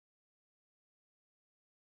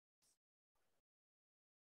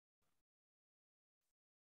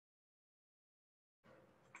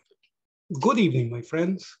Good evening, my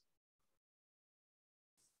friends.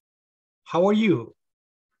 How are you?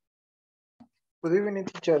 Good evening,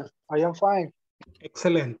 teacher. I am fine.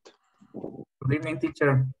 Excellent. Good evening,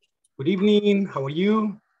 teacher. Good evening. How are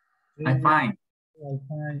you? I'm fine. I'm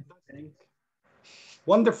fine.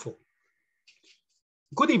 Wonderful.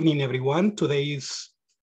 Good evening, everyone. Today is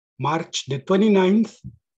March the 29th.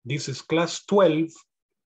 This is class 12.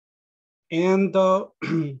 And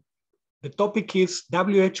the topic is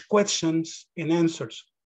WH questions and answers,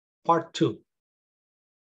 part 2.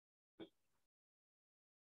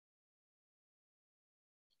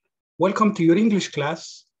 Welcome to your English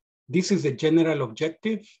class. This is the general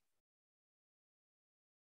objective.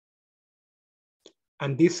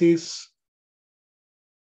 And this is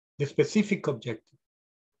the specific objective.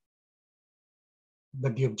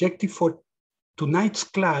 But the objective for tonight's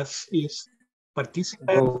class is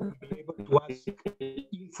participants will be able to ask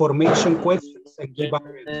information questions and give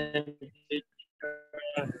answers.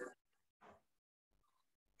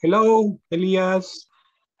 Hello, Elias.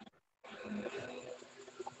 I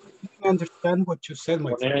didn't understand what you said,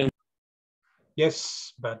 my friend.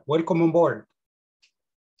 Yes, but welcome on board.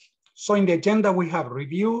 So in the agenda, we have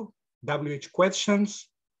review, WH questions,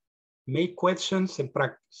 make questions, and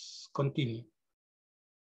practice. Continue.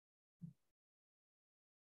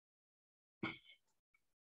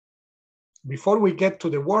 Before we get to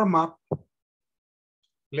the warm-up,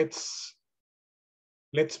 let's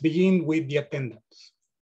begin with the attendance.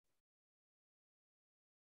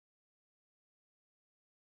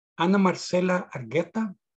 Ana Marcela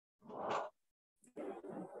Argueta.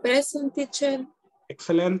 Present, teacher.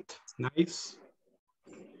 Excellent, nice.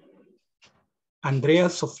 Andrea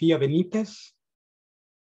Sofía Benítez.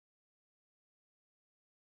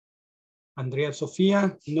 Andrea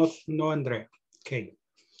Sofía, no Andrea. Okay.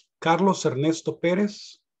 Carlos Ernesto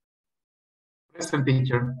Pérez. Present,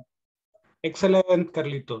 teacher. Excellent,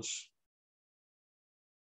 Carlitos.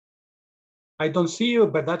 I don't see you,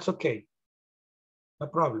 but that's okay. No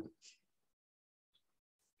problem.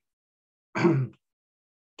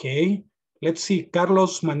 Okay, let's see.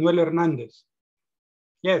 Carlos Manuel Hernandez.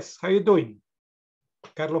 Yes, how you doing?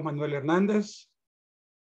 Carlos Manuel Hernandez?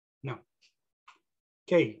 No.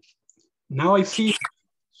 Okay, now I see.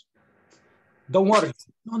 Don't worry.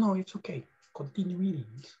 No, it's okay. Continue eating.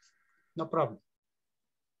 No problem.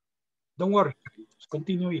 Don't worry. Just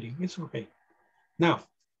continue eating. It's okay. Now,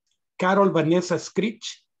 Carol Vanessa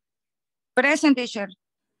Scritch. Present, teacher.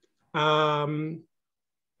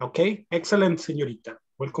 Okay, excellent, señorita.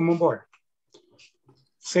 Welcome on board.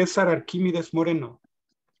 César Arquímedes Moreno.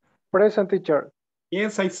 Present, teacher.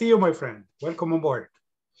 Yes, I see you, my friend. Welcome on board.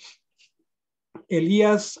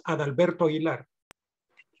 Elías Adalberto Aguilar.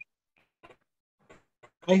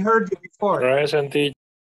 I heard you before. Present, teacher.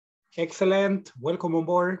 Excellent. Welcome on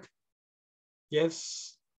board.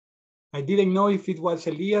 Yes. I didn't know if it was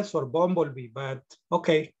Elias or Bumblebee, but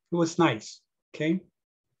okay, it was nice. Okay.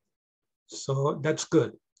 So that's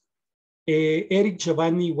good. Eric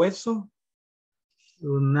Giovanni Hueso.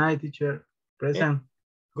 Good night, teacher. Present.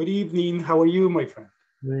 Good evening. How are you, my friend?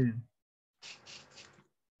 Good.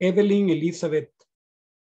 Evelyn Elizabeth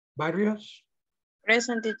Barrios.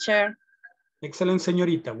 Present, teacher. Excellent,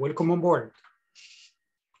 señorita. Welcome on board.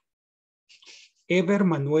 Ever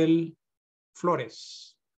Manuel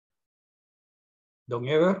Flores. Don't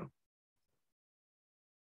ever.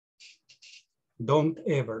 Don't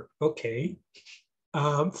ever. Okay.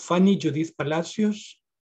 Fanny Judith Palacios.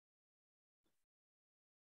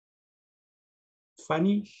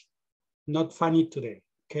 Fanny. Not Fanny today.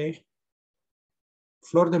 Okay.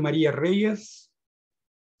 Flor de María Reyes.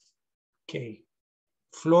 Okay.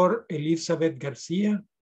 Flor Elizabeth García.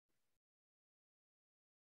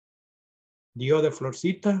 The other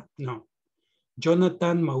Florcita? No.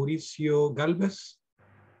 Jonathan Mauricio Galvez.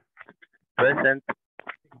 Present.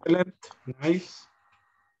 Excellent. Nice.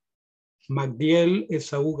 Magdiel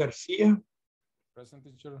Esaú García. Present,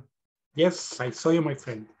 teacher. Yes, I saw you, my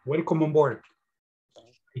friend. Welcome on board.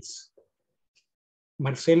 Nice.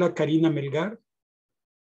 Marcela Karina Melgar.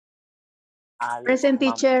 Present,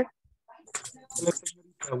 teacher.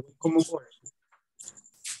 Welcome on board.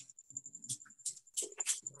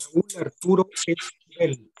 Raúl Arturo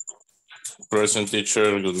Esquivel. Present,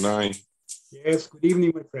 teacher. Good night. Yes, good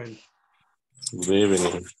evening, my friend. Good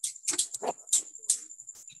evening.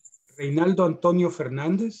 Reinaldo Antonio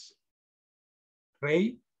Fernández.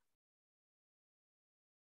 Rey.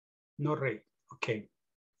 No Rey. Okay.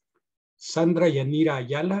 Sandra Yanira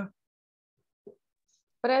Ayala.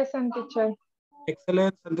 Present, teacher.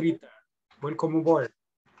 Excellent, Sandrita. Welcome on board.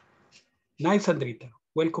 Nice, Sandrita.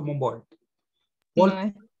 Welcome on board.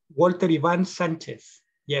 Walter Iván Sánchez.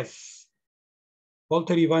 Yes.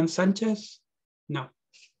 Walter Iván Sánchez? No.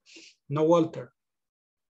 No Walter.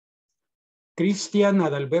 Cristian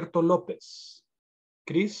Adalberto López.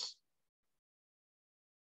 Chris?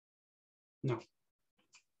 No.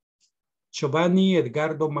 Giovanni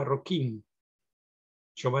Edgardo Marroquín.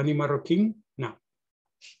 Giovanni Marroquín? No.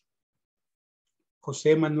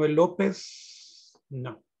 José Manuel López?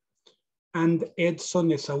 No. And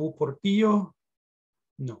Edson Esaú Portillo?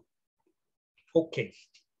 No. Okay.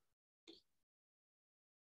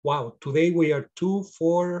 Wow, today we are 2,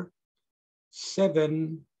 4,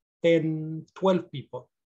 7, 10, 12 people.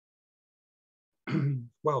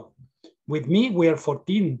 Well, with me, we are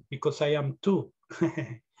 14 because I am 2.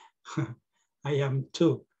 I am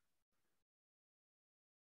 2.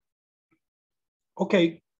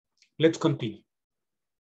 Okay, let's continue.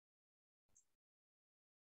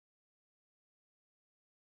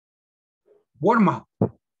 Warm up.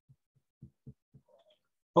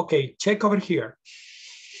 Okay, check over here.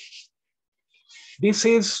 This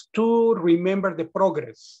is to remember the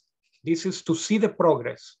progress. This is to see the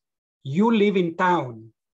progress. You live in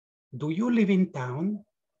town. Do you live in town?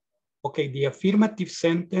 Okay, the affirmative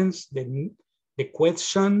sentence, the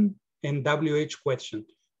question, and WH question.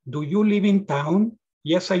 Do you live in town?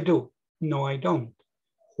 Yes, I do. No, I don't.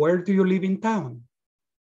 Where do you live in town?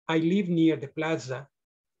 I live near the plaza.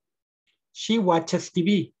 She watches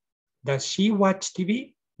TV. Does she watch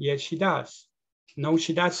TV? Yes, she does. No,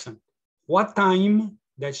 she doesn't. What time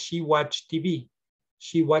does she watch TV?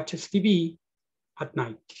 She watches TV at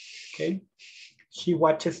night, okay? She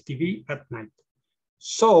watches TV at night.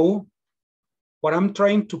 So what I'm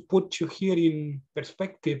trying to put you here in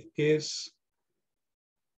perspective is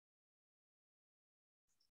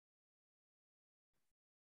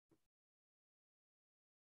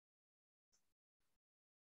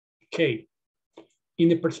okay. In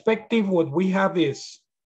the perspective, what we have is,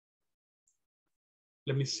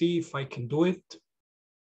 let me see if I can do it.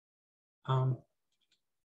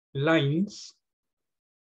 Lines.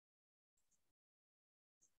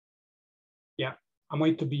 Yeah, I'm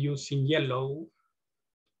going to be using yellow,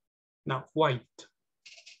 now white.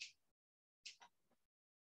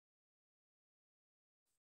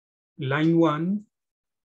 Line 1,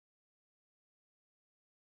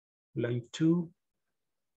 line 2,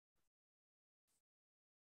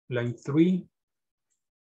 line 3,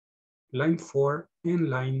 line 4, and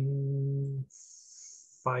line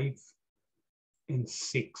 5 and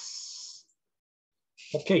 6.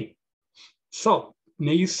 Okay, so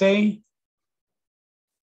may you say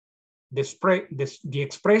the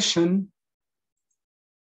expression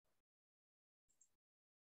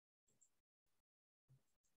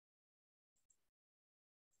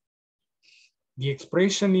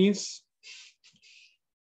is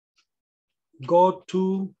go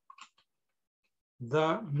to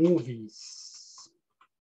the movies.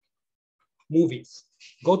 Movies.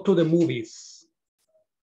 Go to the movies.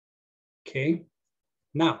 Okay.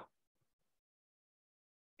 Now,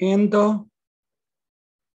 and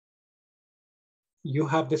you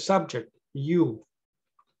have the subject, you.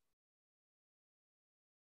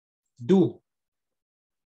 Do.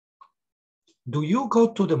 Do you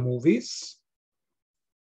go to the movies?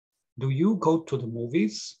 Do you go to the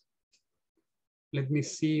movies? Let me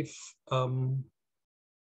see if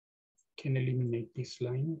can eliminate this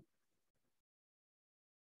line.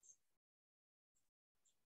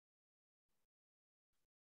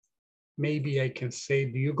 Maybe I can say,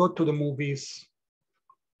 do you go to the movies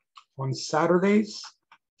on Saturdays?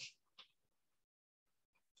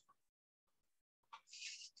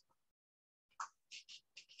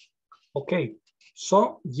 Okay,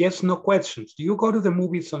 so yes, no questions. Do you go to the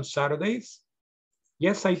movies on Saturdays?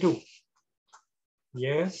 Yes, I do.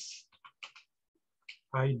 Yes,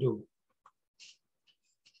 I do.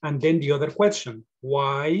 And then the other question,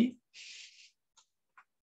 why?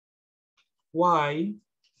 Why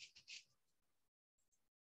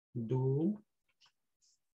do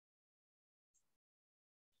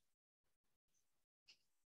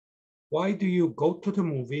you go to the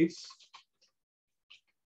movies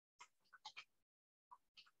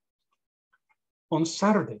on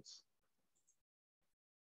Saturdays?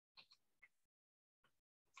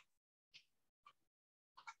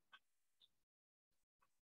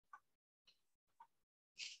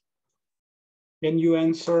 Then you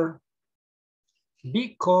answer,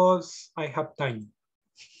 because I have time.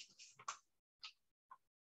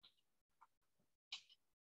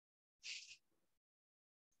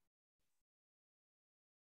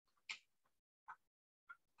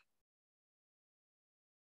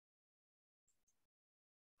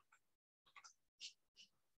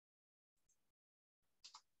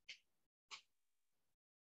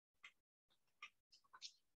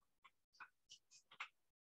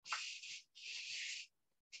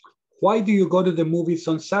 Why do you go to the movies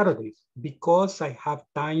on Saturdays? Because I have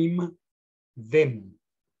time then.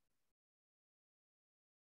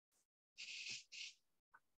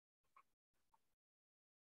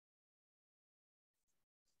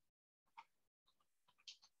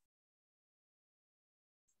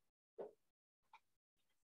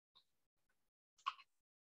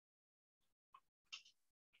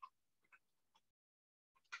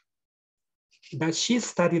 Does she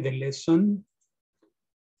study the lesson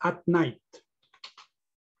at night?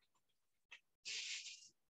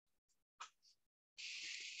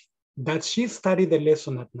 Does she study the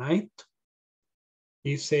lesson at night?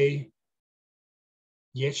 You say,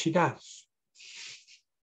 yes, she does.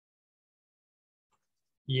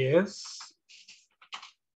 Yes,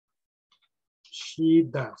 she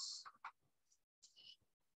does.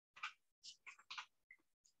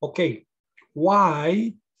 Okay,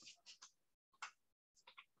 why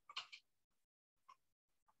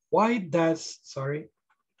does, sorry.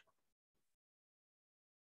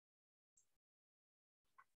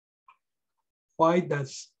 Why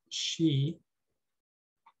does she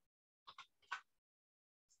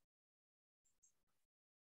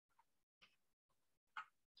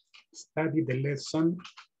study the lesson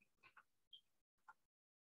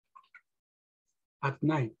at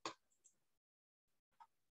night?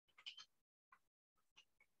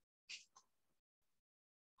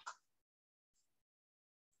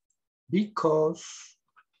 Because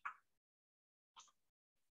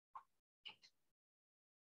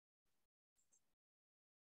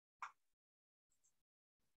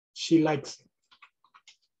she likes it.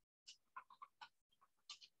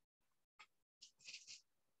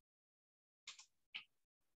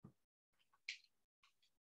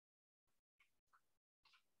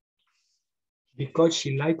 Because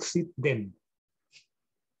she likes it then.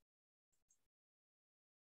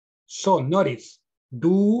 So notice,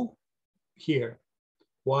 do here.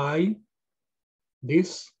 Why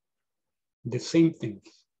this? The same thing.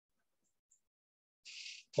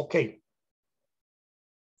 Okay.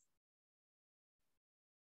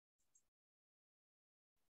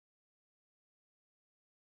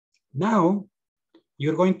 Now,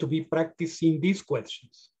 you're going to be practicing these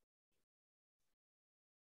questions.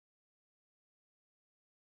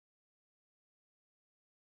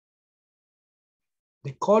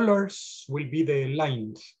 The colors will be the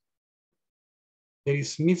lines. There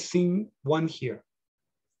is missing one here.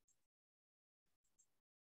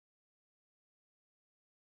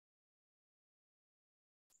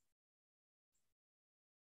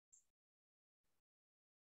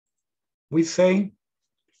 We say,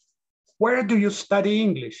 where do you study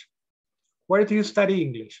English? Where do you study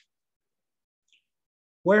English?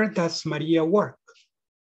 Where does Maria work?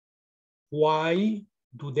 Why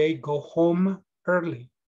do they go home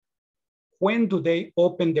early? When do they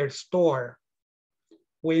open their store?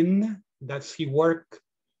 When does he work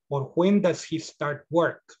or when does he start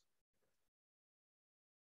work?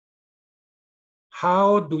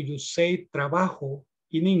 How do you say trabajo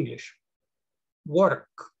in English? Work.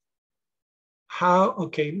 How,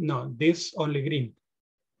 okay, no, this only green.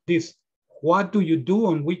 This, what do you do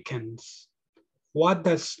on weekends? What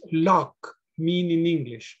does lock mean in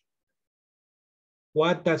English?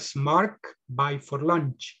 What does Mark buy for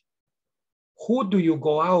lunch? Who do you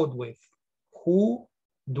go out with? Who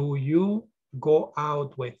do you go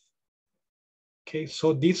out with? Okay,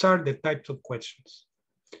 so these are the types of questions.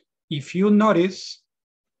 If you notice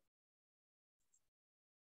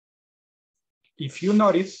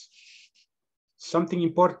something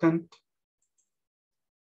important,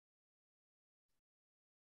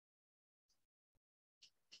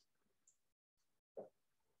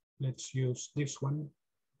 let's use this one.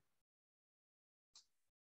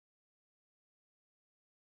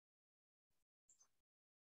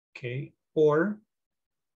 Okay, or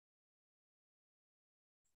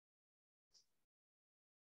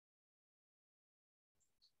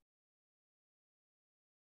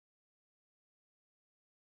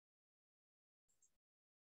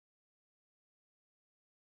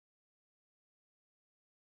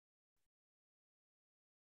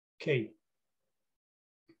okay.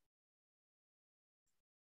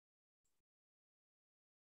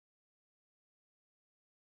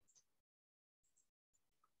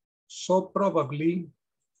 So probably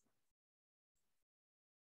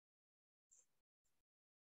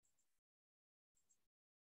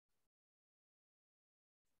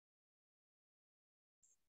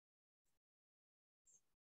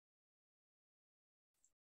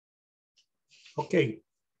okay.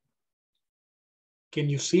 Can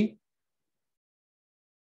you see?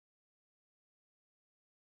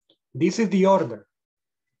 This is the order.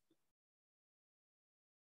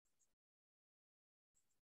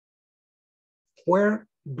 Where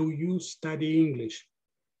do you study English?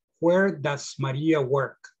 Where does Maria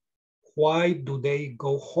work? Why do they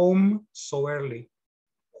go home so early?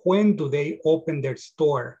 When do they open their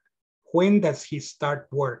store? When does he start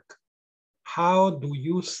work? How do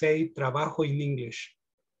you say trabajo in English?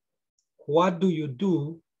 What do you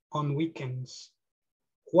do on weekends?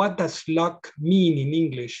 What does luck mean in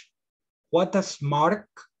English? What does Mark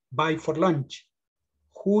buy for lunch?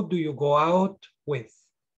 Who do you go out with?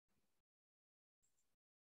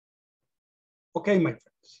 Okay, my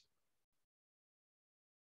friends.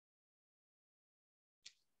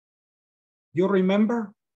 You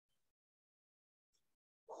remember?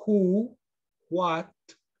 Who, what,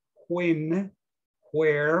 when,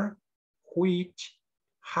 where, which,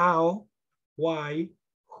 how, why,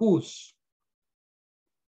 whose.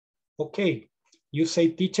 Okay, you say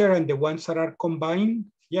teacher and the ones that are combined?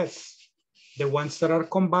 Yes, the ones that are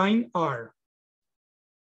combined are.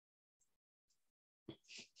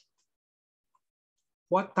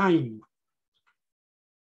 What time?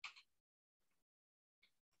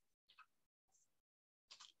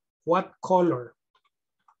 What color?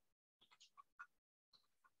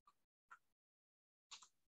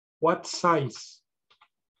 What size?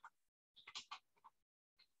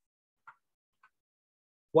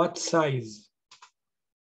 What size?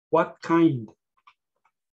 What kind?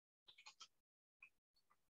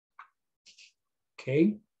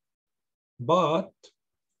 Okay, but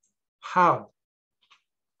how?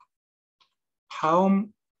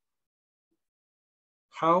 How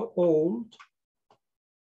old?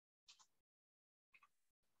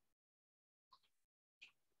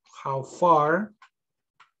 How far?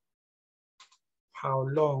 How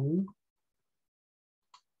long?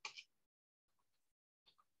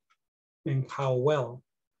 And how well?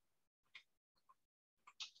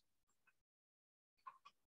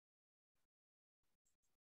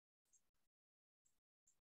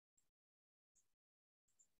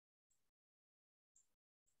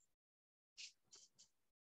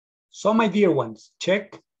 So my dear ones,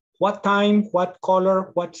 check what time, what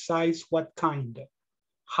color, what size, what kind.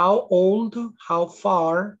 How old, how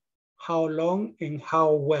far, how long, and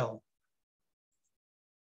how well.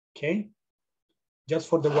 Okay, just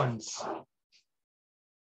for the ones.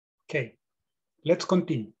 Okay, let's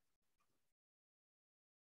continue.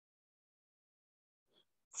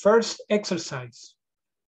 First exercise.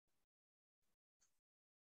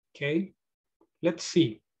 Okay, let's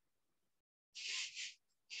see.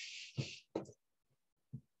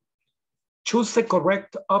 Choose the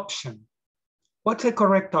correct option. What's the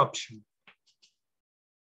correct option?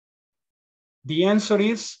 The answer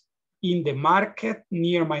is in the market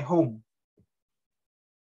near my home.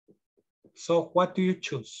 So what do you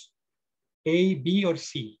choose? A, B, or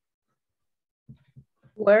C?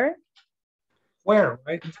 Where? Where,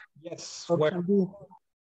 right? Yes, where. Option B.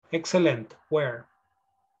 Excellent, where?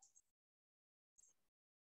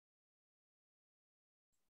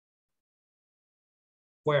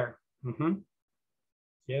 Where?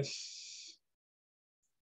 Yes.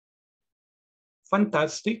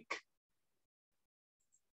 Fantastic.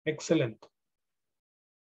 Excellent.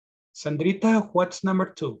 Sandrita, what's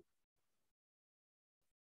number 2?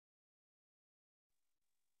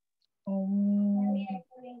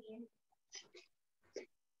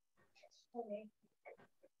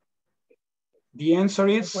 The answer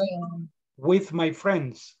is with my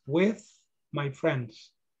friends. With my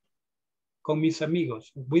friends. Con mis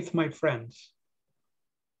amigos. With my friends.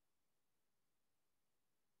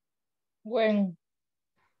 When.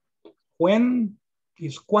 When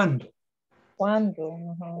is cuando.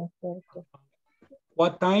 ¿Cuándo?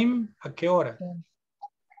 What time? ¿A qué hora?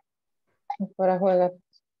 Para jugar.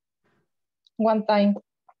 One time.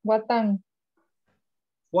 What time?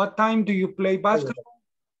 What time do you play basketball?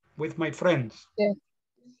 With my friends. Yes.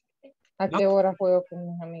 ¿A qué hora juego con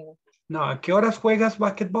mis amigos? No, ¿a qué horas juegas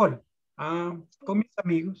basquetbol? Ah, con mis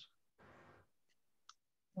amigos.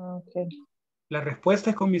 Okay. La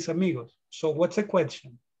respuesta es con mis amigos. So what's the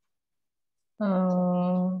question? Que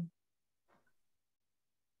no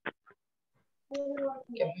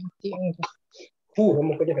entiendo.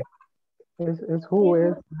 Who? Es who,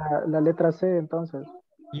 es la letra C entonces.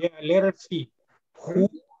 Yeah, letter C. Who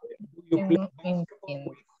do you Que play no basketball entiendo.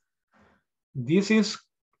 with? This is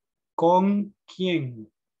con quién.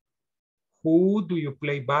 Who do you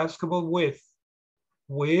play basketball with?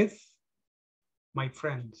 With my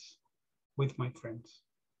friends. With my friends.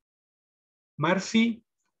 Marcy,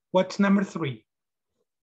 what's number 3?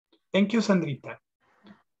 Thank you, Sandrita.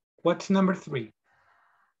 What's number 3?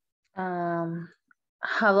 How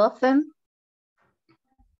often?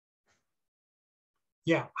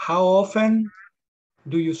 Yeah, how often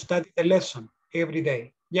do you study the lesson? Every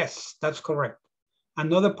day. Yes, that's correct.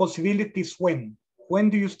 Another possibility is when. When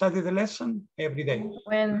do you study the lesson? Every day.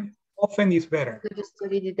 When Often is better. do you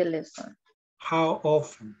study the lesson? How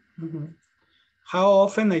often? Mhm. How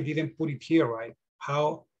often? I didn't put it here, right?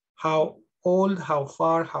 How old, how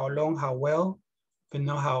far, how long, how well, but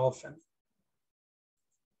not how often.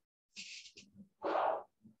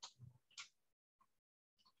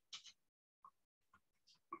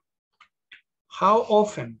 How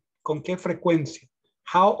often? ¿Con qué frecuencia?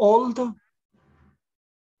 How old?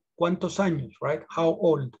 ¿Cuántos años, right? How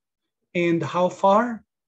old? And how far?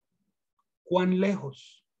 ¿Cuán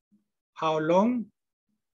lejos? How long?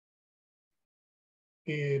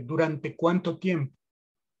 ¿Durante cuánto tiempo?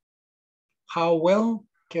 How well?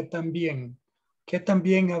 ¿Qué tan bien? ¿Qué tan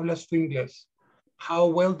bien hablas tu inglés? How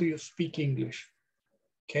well do you speak English?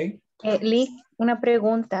 Okay. Liz, una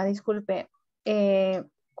pregunta, disculpe.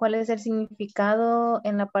 ¿Cuál es el significado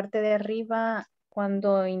en la parte de arriba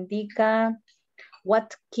cuando indica what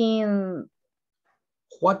can,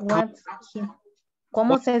 What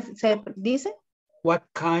 ¿cómo se dice? What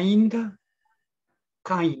kind?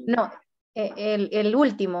 Kind. No, el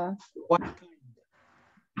último. What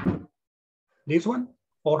kind? This one?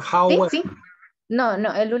 Or how Sí, well? sí. No,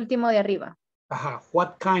 el último de arriba. Ajá.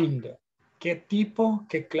 What kind? ¿Qué tipo?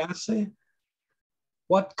 ¿Qué clase?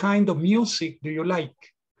 What kind of music do you like?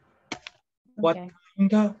 What Okay.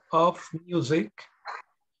 kind of music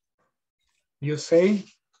you say?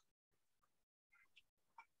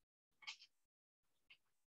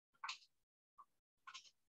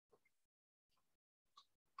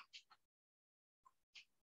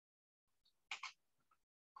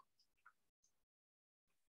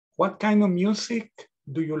 What kind of music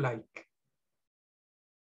do you like?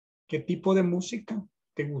 ¿Qué tipo de música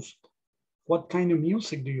te gusta? What kind of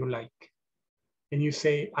music do you like? And you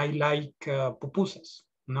say, I like pupusas.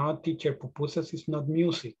 No, teacher, pupusas is not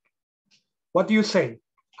music. What do you say?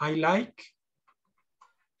 I like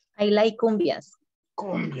cumbias.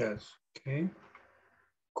 cumbias. Okay.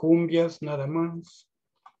 Cumbias, nada más.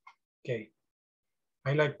 Okay.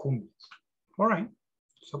 I like cumbias. All right.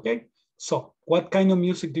 It's okay. So, what kind of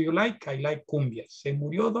music do you like? I like cumbias. Se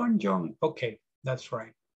murió Don John. Okay, that's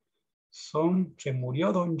right. Se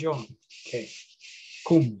murió Don John. Okay.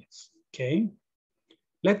 Cumbias. Okay.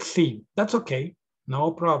 Let's see. That's okay.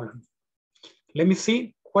 No problem. Let me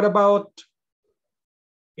see. What about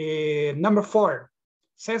number 4?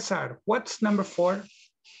 Cesar, what's number 4?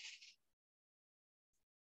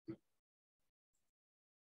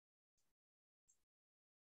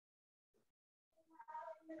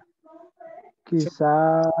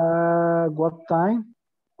 Quizá, what time?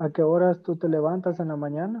 ¿A qué horas tú te levantas en la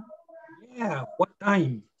mañana? Yeah, what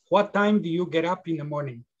time? What time do you get up in the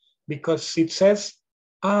morning? Because it says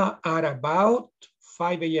at about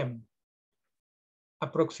 5 a.m.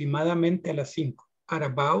 Aproximadamente a las 5. At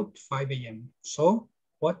about 5 a.m. So,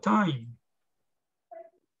 what time?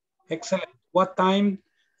 Excellent. What time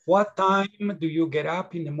do you get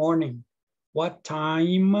up in the morning? What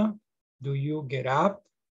time do you get up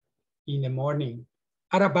in the morning?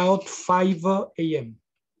 At about 5 a.m.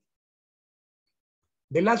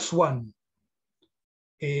 The last one.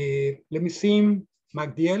 Let me see,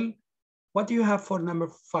 Magdiel, what do you have for number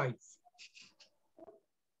 5?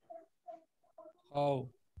 How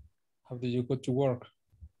do you go to work?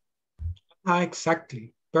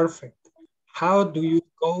 Exactly, perfect. How do you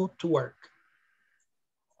go to work?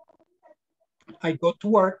 I go to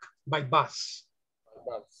work by bus.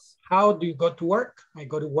 How do you go to work? I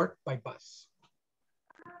go to work by bus.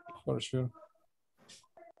 For sure.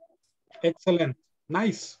 Excellent,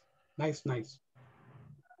 nice, nice, nice.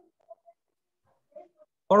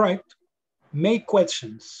 All right, make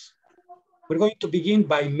questions. We're going to begin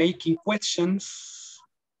by making questions.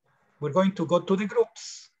 We're going to go to the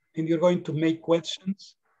groups and you're going to make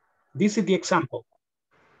questions. This is the example.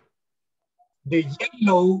 The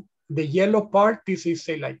yellow part, this is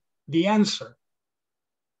like the answer.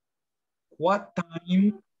 What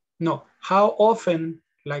time? No, how often,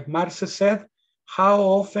 like Marce said, how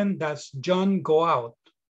often does John go out?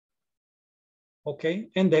 Okay,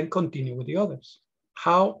 and then continue with the others.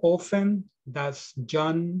 How often does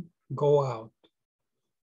John go out?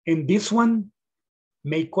 And this one,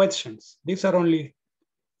 make questions. These are only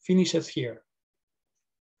finishes here.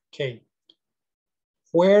 Okay.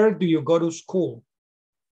 Where do you go to school?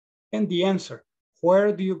 And the answer,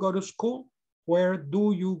 where do you go to school? Where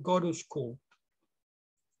do you go to school?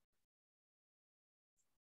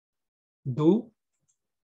 Do.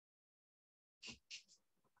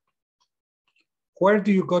 Where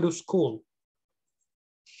do you go to school?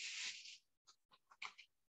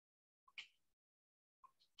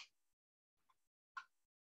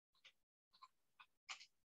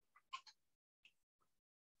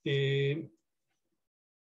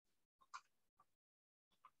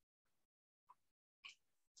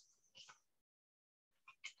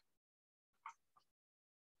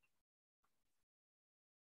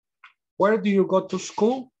 Where do you go to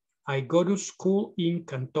school? I go to school in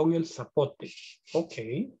Canton El Zapote.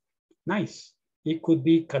 Okay, nice. It could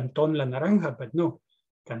be Canton La Naranja, but no,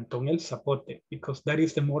 Canton El Zapote, because that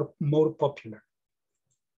is the more popular.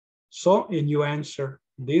 So, and you answer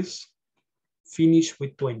this, finish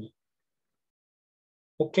with 20.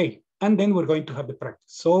 Okay, and then we're going to have the practice.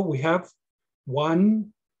 So we have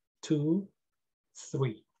 1, 2,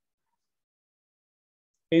 3.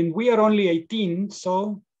 And we are only 18,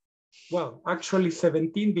 so, well, actually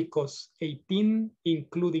 17 because 18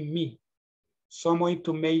 including me. So I'm going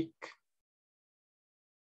to make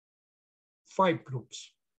 5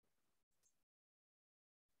 groups.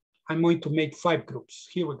 I'm going to make 5 groups.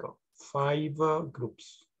 Here we go. 5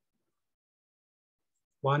 groups.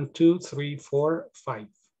 1, 2, 3, 4, 5.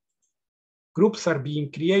 Groups are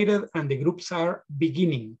being created and the groups are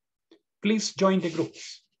beginning. Please join the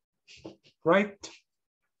groups, right?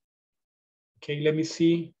 Okay, let me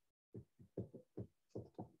see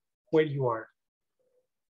where you are.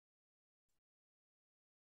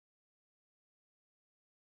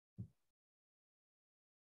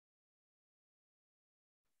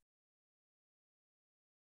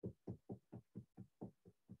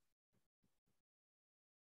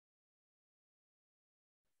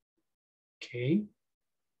 Okay.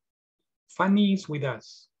 Fanny is with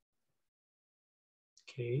us.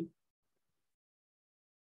 Okay.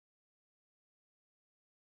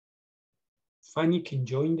 Fanny can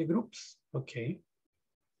join the groups. Okay.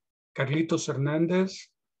 Carlitos Hernandez,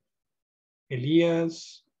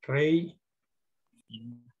 Elias, Ray.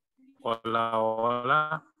 Hola,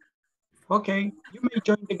 hola. Okay, you may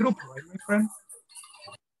join the group, right, my friend?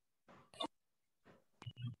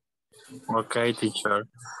 Okay, teacher.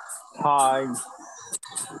 Hi.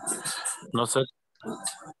 No sé.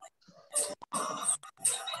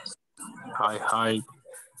 Hi, hi.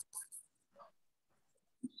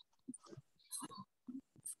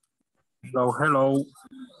 Hello, hello.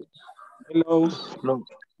 Hello. Hello.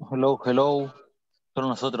 Hello, hello. Solo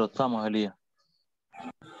nosotros estamos, Elías.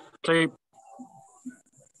 Sí.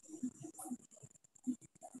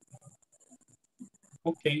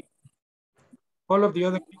 Okay. All of the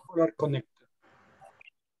other people are connected.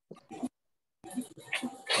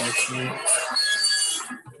 Okay.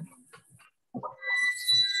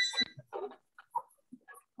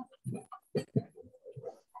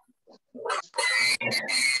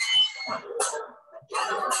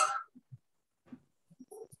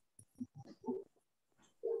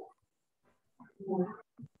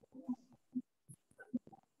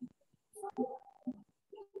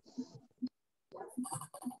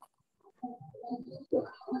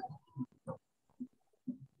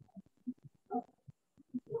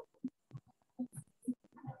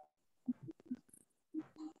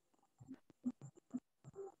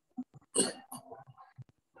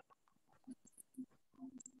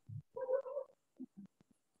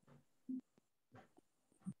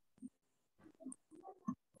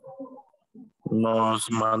 Nos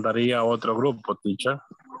mandaría a otro grupo, teacher.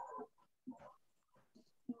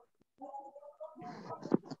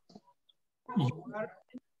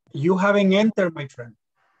 You haven't entered, my friend.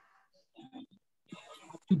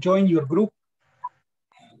 To join your group.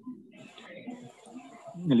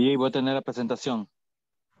 Elías, voy a tener la presentación.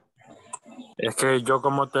 Es que yo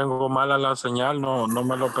como tengo mala la señal, no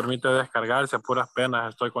me lo permite descargarse, a puras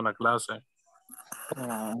penas estoy con la clase.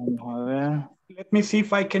 Vamos a ver. Let me see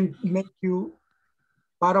if I can make you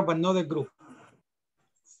part of another group.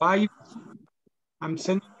 5. I'm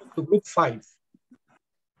sending you to group 5.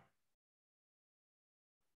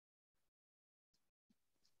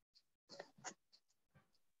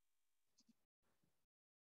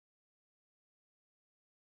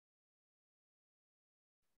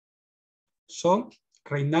 So,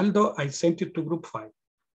 Reinaldo, I sent you to group 5.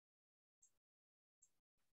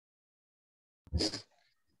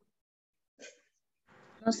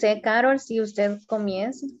 No sé, Carol, si usted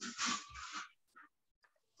comienza.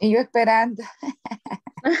 Y yo esperando.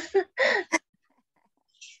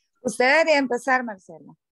 Usted debería empezar,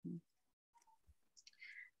 Marcela.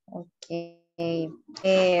 Ok.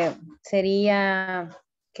 Sería,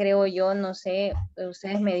 creo yo, no sé,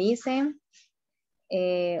 ustedes me dicen.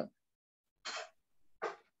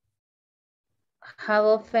 How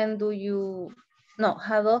often do you, no,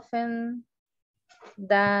 how often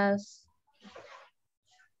does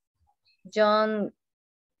John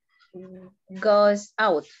goes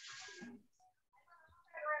out?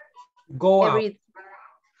 Go out.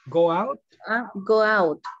 Go out. Go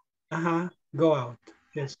out. Ajá, go out.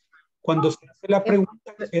 Yes. Cuando se hace la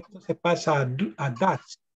pregunta, esto se pasa a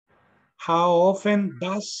does. How often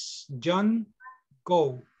does John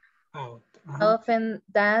go out? How Ajá. often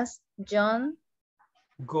does John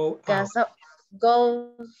Go out.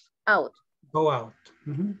 goes out? Go out.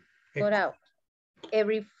 Mhm. Go out.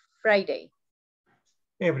 Every Friday.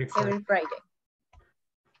 Every Friday. Every Friday.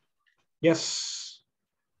 Yes.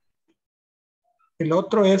 El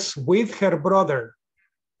otro es with her brother.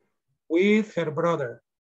 With her brother.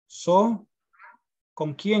 So,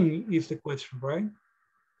 ¿con quién is the question, right?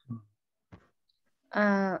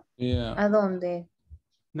 Yeah. ¿A dónde?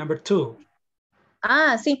 Number 2.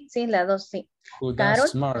 Sí, la 2, sí. Who Carol.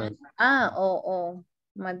 does Mary? O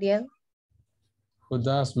Madiel. Who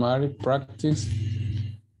does Mary practice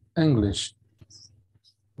English?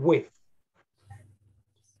 With.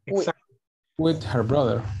 Exactly. With her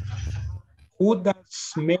brother. Who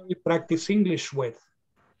does Mary practice English with?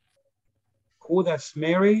 Who does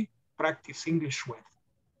Mary practice English with?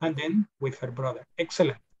 And then with her brother.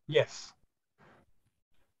 Excellent. Yes.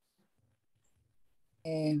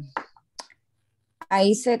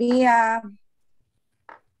 Ahí sería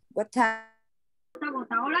what time?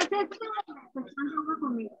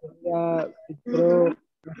 Ya, creo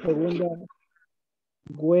la segunda.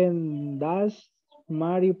 When does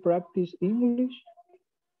Mary practice English?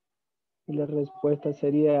 Y la respuesta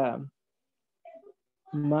sería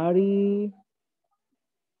Mary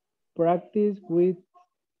practice with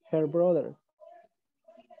her brother.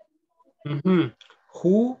 Mm-hmm.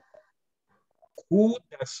 Who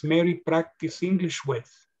does Mary practice English with?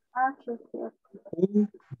 Who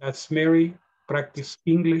does Mary practice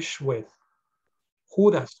English with?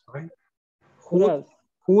 Who does, right?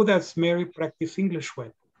 Who does Mary practice English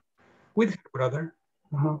with? With her brother.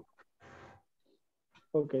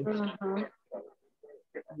 Ok.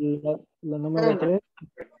 La número 3.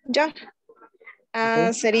 Ya.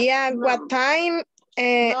 Okay. Sería what time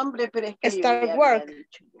start work.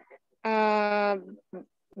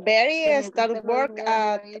 Barry start work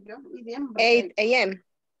at 8 a.m.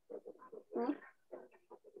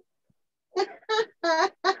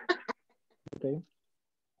 Okay.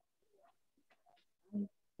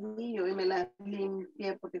 Y yo me la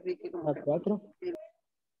limpié porque vi que como... La 4.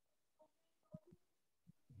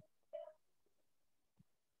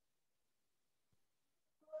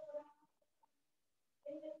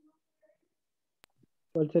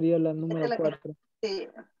 ¿Cuál sería la número 4?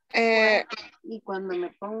 Y cuando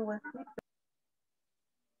me pongo así...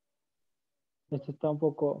 Esto está un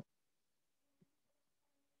poco...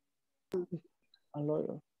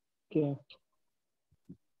 ¿Qué?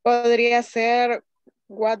 Podría ser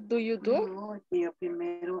what do you do? No, yo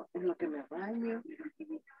primero es lo que me baño,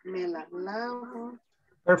 me las lavo.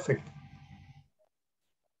 Perfect.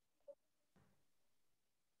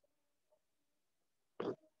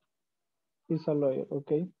 Is a lawyer,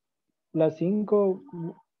 ok. La 5,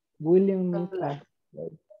 William.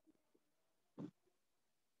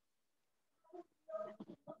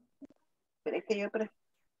 Pero es que yo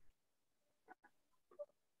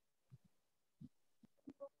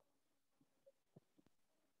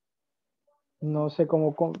No sé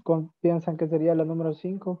cómo piensan que sería la número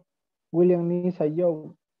 5. William needs a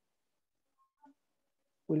job.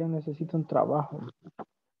 William necesita un trabajo.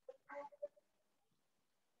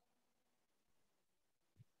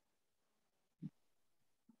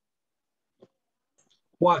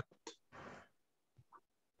 What?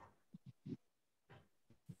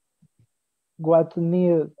 What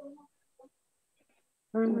need?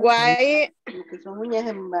 Why? Que son uñas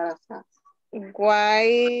embarazadas.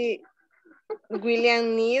 Why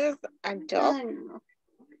William needs a job? Ay, no.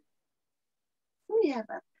 Uy,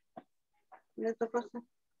 le tocó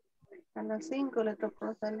a las 5 le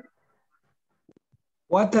tocó salir.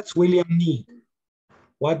 What does William need?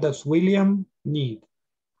 What does William need?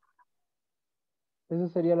 Esa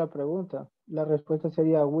sería la pregunta. La respuesta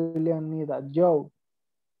sería William need a job.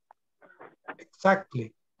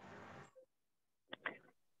 Exactly.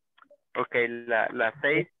 Ok, la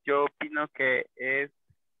 6 yo opino que es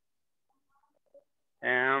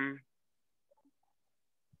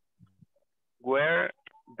where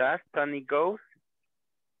does Tony go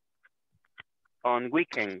on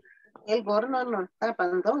weekends? El gordo no está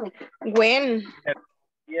pandón. When?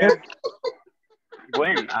 Yeah.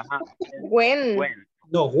 When, ajá. When? When.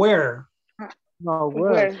 No, where? No,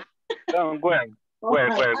 where? No, where.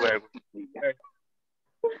 Where.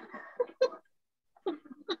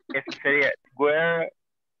 Eso sería, where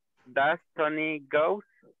does Tony goes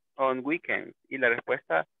on weekends? Y la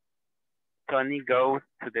respuesta, Tony goes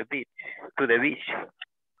to the beach. To the beach.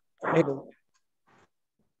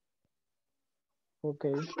 Ok.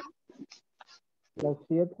 Las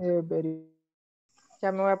 7,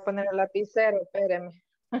 Ya me voy a poner el lapicero, espéreme.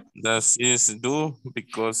 That is do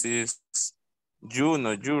because it's you,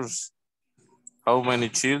 not yours. How many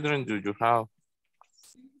children do you have?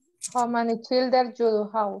 How many children you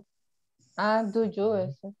have? Ah, do you?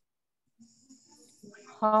 Ese.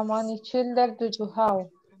 How many children do you have?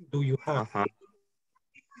 Do you have? Uh-huh.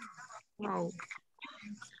 Wow.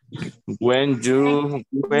 When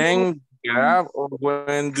get up or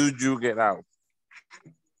when do you get out?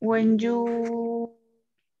 When you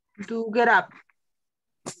do get up.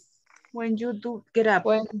 When you do get up.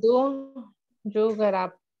 When do you get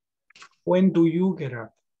up? When do you get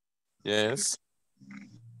up? Yes.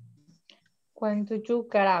 When do you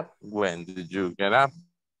get up? When did you get up?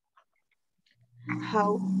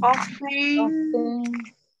 How often Often.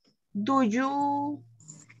 do you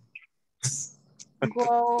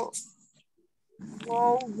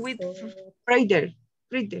go with Friday?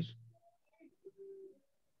 Friday.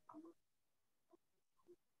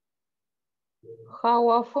 How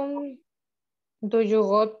often do you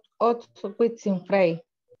go out with some friends?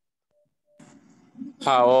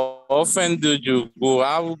 How often do you go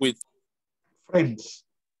out with Friends.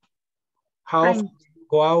 How often do you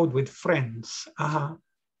go out with friends? Uh-huh.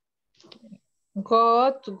 Go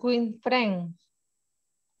out with friends.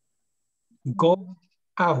 Go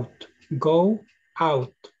out. Go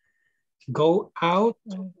out. Go out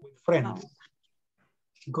with friends.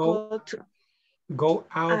 Go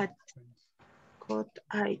out.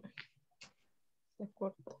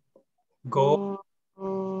 Go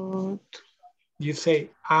Go you say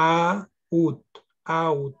out.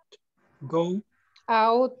 Out. Go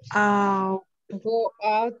Out. Out. Go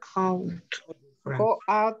out. Friends. Go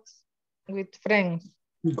out with friends.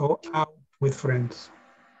 Go out with friends.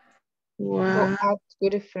 Go out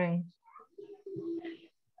with friends.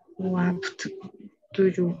 What do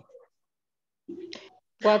you?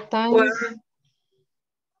 What time?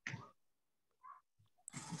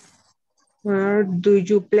 Where do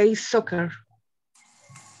you play soccer?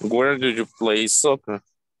 Where do you play soccer?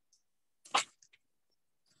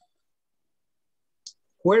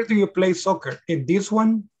 Where do you play soccer? In this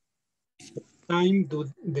one,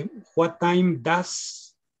 what time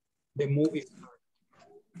does the movie start?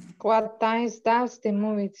 What time does the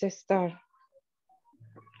movie start?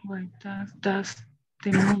 What does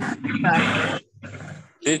the movie start?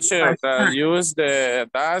 Teacher, use the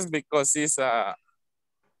does because it's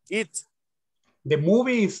it. The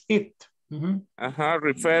movie is it.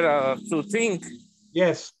 Refer to think.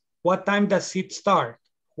 Yes. What time does it start?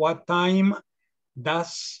 What time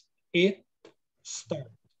does it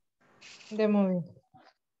start? The movie.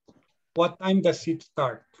 What time does it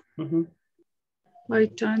start?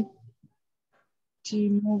 What time the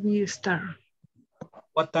movie start?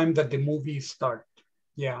 What time does the movie start?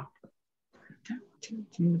 Yeah. The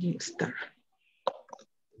movie start.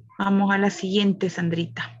 Vamos a la siguiente,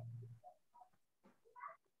 Sandrita.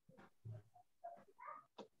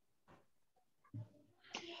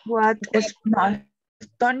 What is no,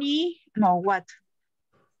 Tony? No, what?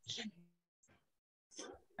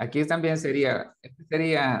 Aquí también sería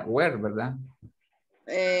where, ¿verdad?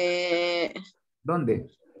 ¿Dónde?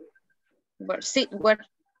 Sí, where.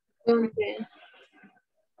 ¿Dónde?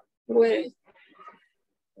 Where?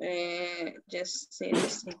 Just see,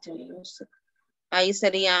 ahí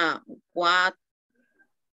sería what.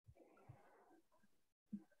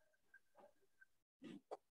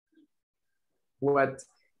 What?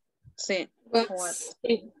 Sí. What?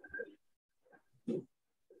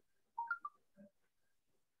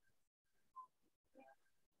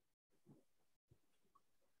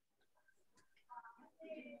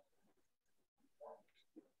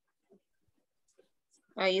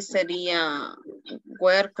 Ahí sería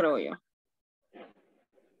where, creo yo.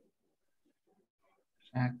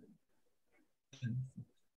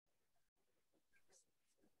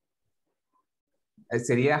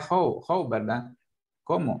 Sería how, ¿verdad?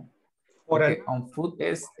 ¿Cómo? Porque on foot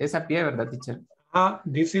es a pie, ¿verdad, teacher?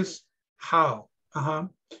 This is how.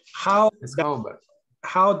 How does Joe,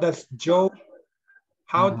 does Jack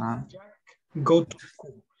go to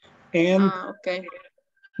school? And okay.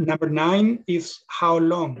 Number 9 is how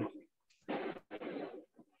long.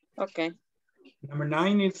 Okay. Number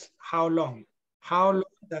 9 is how long. How long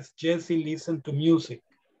does Jesse listen to music?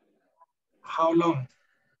 How long?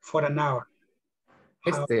 For an hour.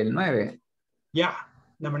 El 9. Yeah,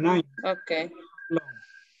 number 9. Okay.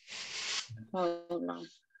 How long?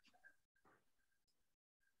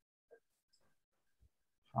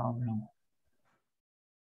 How long?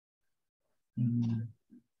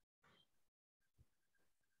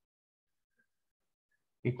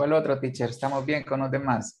 ¿Y cuál otro, teacher? ¿Estamos bien con los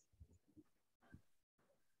demás?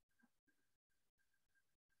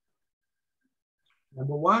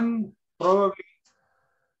 Number one, probably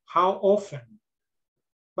how often.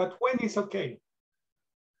 But when is okay.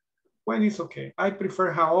 When is okay. I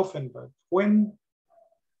prefer how often, but when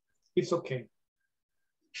it's okay.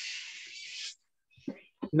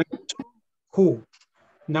 Number two, who.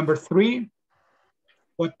 Number three,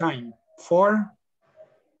 what time. Four,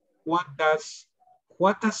 what does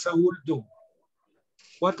Saul do?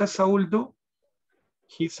 What does Saul do?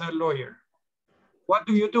 He's a lawyer. What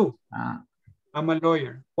do you do? I'm a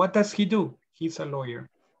lawyer. What does he do? He's a lawyer.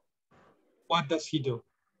 What does he do?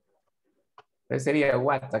 Pues sería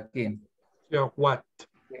what aquí. Yeah, what?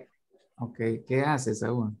 Ok, ¿qué hace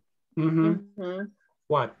Saúl?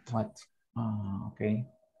 What? What? Ok.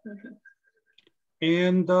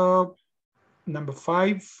 And number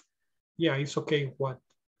five, yeah, it's okay, what?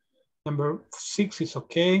 Number 6 is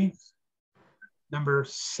okay. Number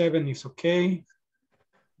 7 is okay.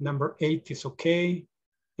 Number 8 is okay.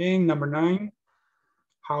 And number 9,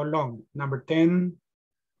 how long? Number 10,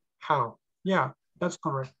 how? Yeah, that's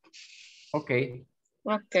correct. Okay.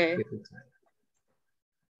 Okay.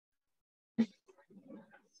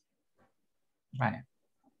 Vale.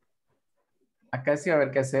 Acá sí va a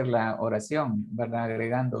haber que hacer la oración, ¿verdad?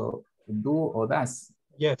 Agregando do o das.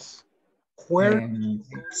 Yes. Where?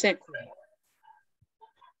 Sí.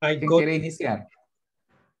 ¿Quién quiere iniciar?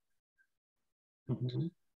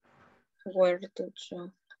 Where do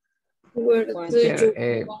you? Where do you go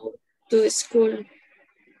to school?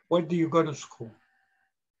 Where do you go to school?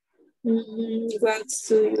 What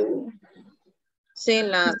do you? Sí,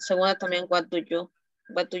 la segunda también, what do you do?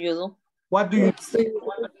 What do you do? Where?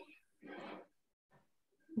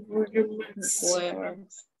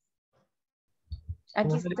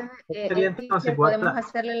 Aquí está, podemos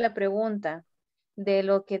hacerle la pregunta de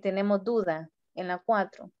lo que tenemos duda en la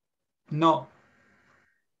 4. No.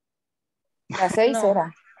 La 6 no.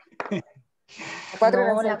 era. La 4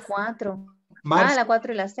 no, y la la 4. Marce, la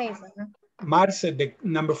 4 y la 6. Marce, the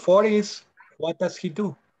number 4 is, what does he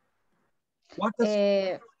do? What does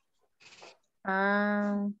he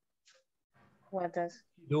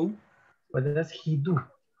do? What does he do?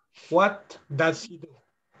 What does he do?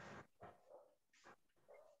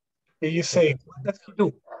 And you say, what does he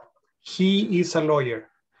do? He is a lawyer.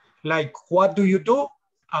 Like, what do you do?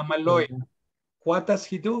 I'm a lawyer. What does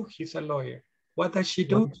he do? He's a lawyer. What does she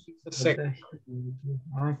do? She's a secretary.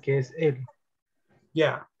 ¿Qué es él?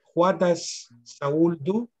 Yeah. What does Saul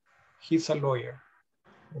do? He's a lawyer.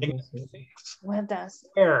 What does?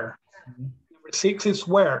 Where? Number 6 is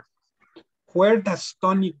where. Where does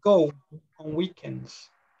Tony go on weekends?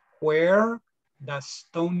 Where does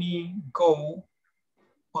Tony go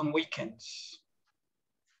on weekends?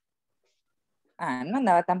 No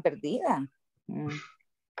andaba tan perdida.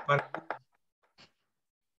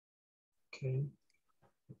 Okay.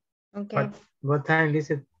 Okay. What time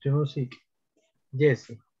listen to music?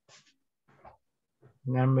 Jesse.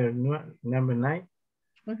 Number 9.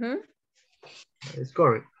 It's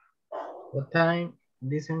correct. What time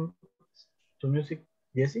listen to music?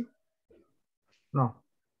 Jesse? No.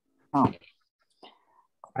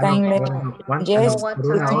 Yes. What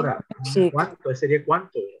Por una time? hora. ¿Cuánto? Sería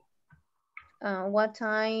cuánto. What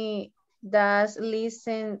time does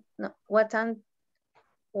listen? No, what time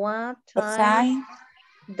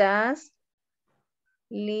does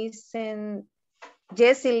listen?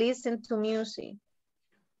 Jesse listen to music.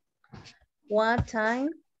 What time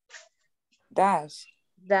does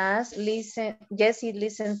Jesse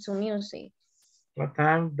listen to music? What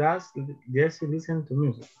time does Jesse listen to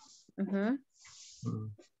music?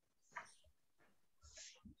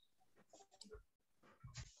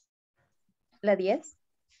 La 10.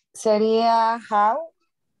 Sería how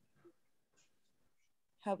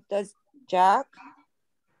does Jack,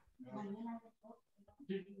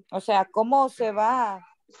 o sea, ¿cómo se va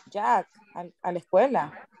Jack a la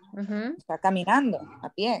escuela? Está caminando a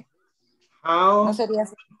pie. No sería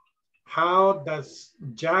así. How does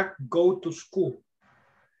Jack go to school?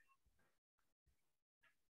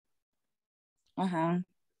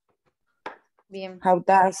 Bien. How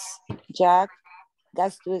does Jack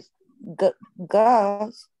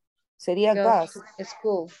sería goes to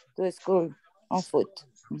school. To school on foot.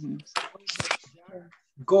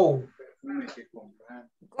 Go.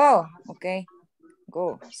 Go, ok.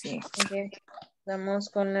 Go, sí. Okay. Vamos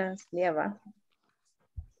con las de abajo.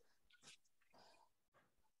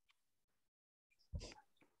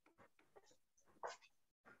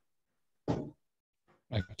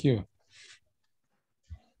 Aquí.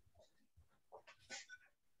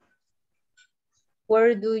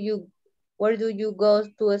 Where do you Where do you go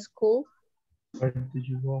to school? Where do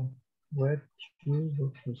you go? Where do you go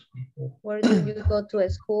to school? Where do you go to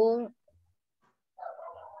school?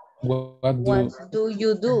 What do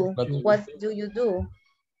you do? What do you do?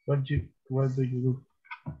 What do you do?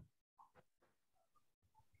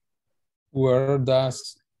 Where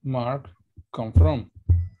does Mark come from?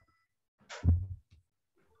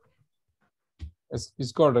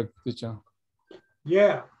 It's correct, teacher.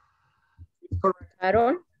 Yeah. It's correct.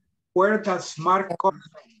 Aaron? Where does Mark come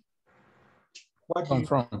from? What Come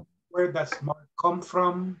from? Where does Mark come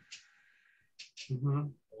from? Mm-hmm.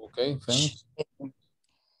 Okay, thanks.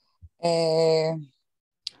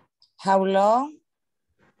 How long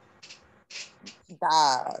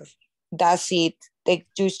does it take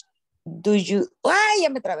you? Ya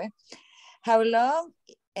me trabé. How long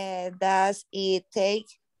does it take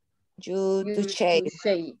you to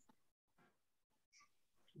shave?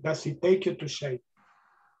 Does it take you to shave?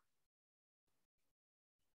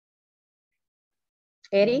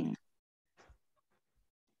 Eric?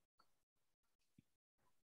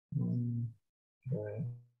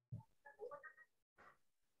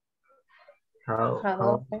 How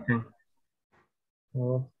often?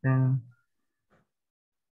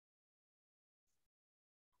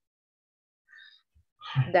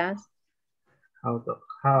 Does. How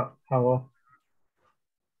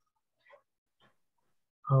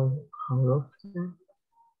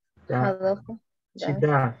often? She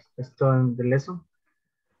does. Esto en the lesson.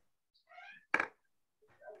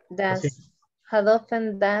 Does. How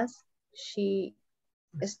often does she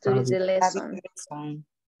study the lesson?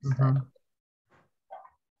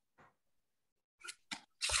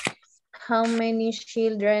 How many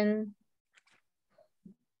children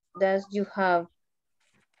does you have?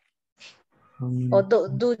 Or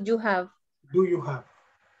do you have? Do you have?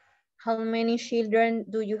 How many children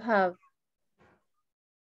do you have?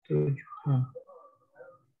 Do you have?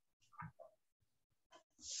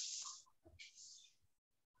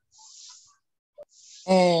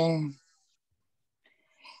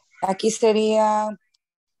 Aquí sería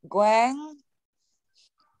when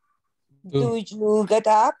do you get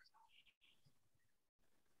up?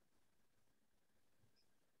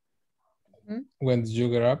 When did you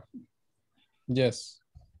get up? Yes.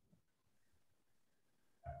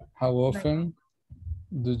 How often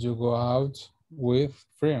do you go out with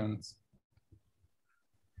friends?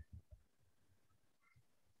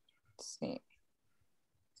 Sí.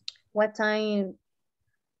 What time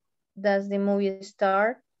does the movie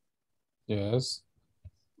start? Yes.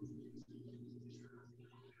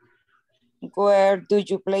 Where do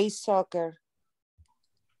you play soccer?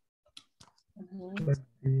 Where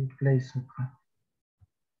do you play soccer?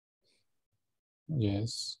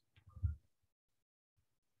 Yes.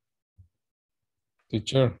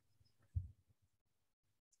 Teacher,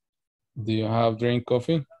 do you have drink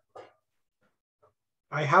coffee?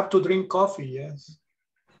 I have to drink coffee, yes.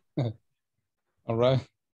 All right.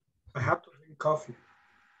 I have to drink coffee.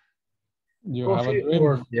 You coffee have a dream?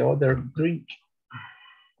 Or the other drink?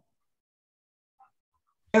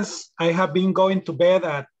 Yes, I have been going to bed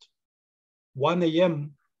at 1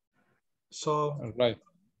 a.m. So All right.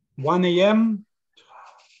 1 a.m.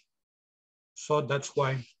 So that's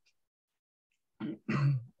why.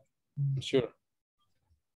 Sure.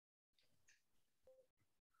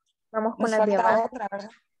 Vamos con Nos las de falta abajo. otra,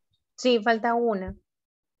 ¿verdad? Sí, falta una.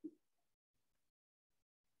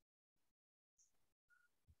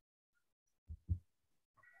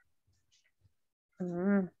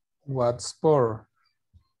 What sport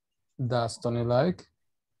does Tony like?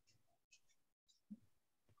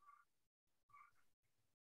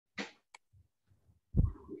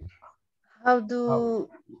 How do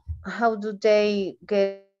they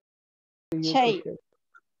get Change.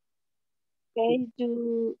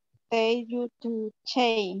 They do to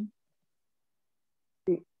change.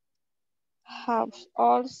 How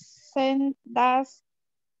often does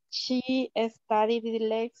she study the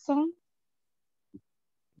lesson?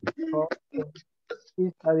 She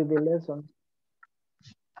studied the lesson.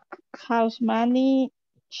 How many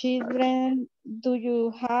children do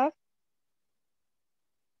you have?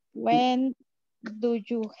 When do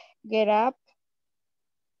you get up?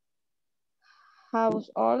 How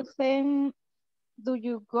often do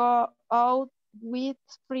you go out with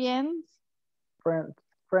friends? Friends.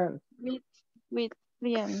 With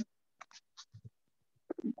friends.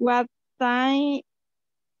 What time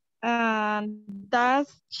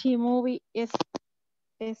does the movie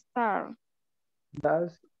start?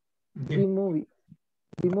 Does the movie.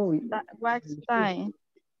 What time?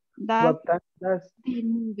 What time does the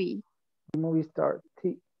movie start?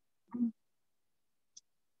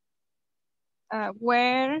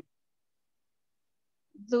 Where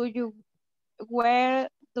where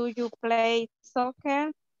do you play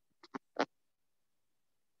soccer?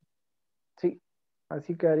 Sí,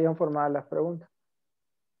 así quedarían formadas las preguntas.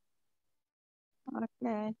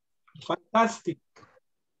 Okay. Fantastic.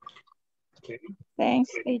 Okay.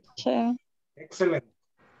 Thanks, teacher. Excellent.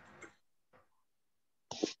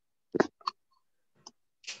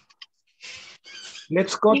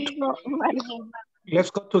 Let's go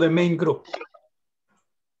to the main group.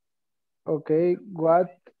 Okay,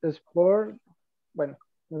 what sport? Bueno.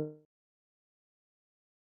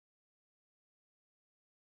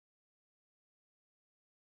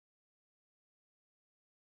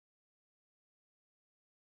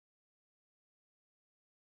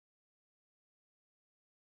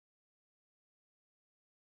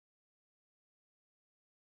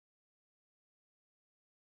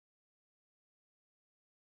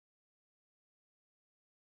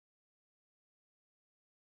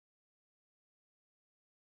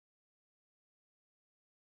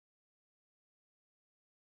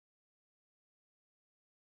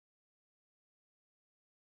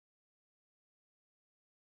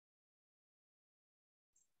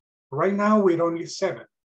 Right now, we're only 7.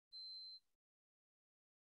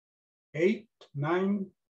 8, 9,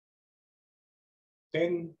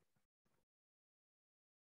 10.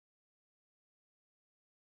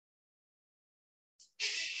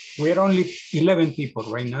 We're only 11 people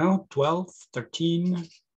right now, 12, 13,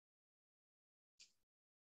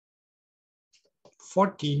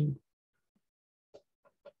 14.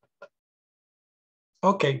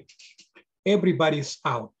 Okay, everybody's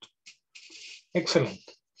out. Excellent.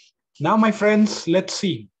 Now, my friends, let's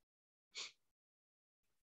see.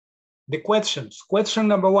 The questions. Question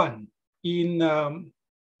number 1 in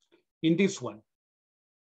this one.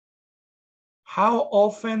 How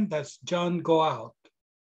often does John go out?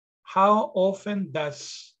 How often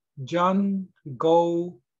does John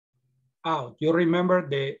go out? You remember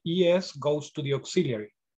the ES goes to the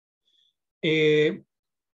auxiliary.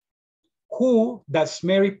 Who does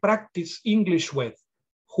Mary practice English with?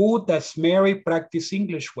 Who does Mary practice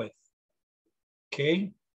English with?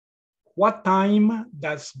 Okay. What time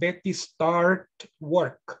does Betty start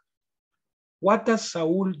work? What does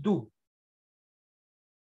Saul do?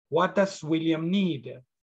 What does William need?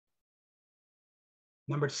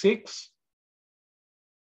 Number 6.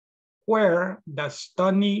 Where does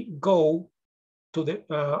Tony go to the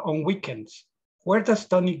on weekends? Where does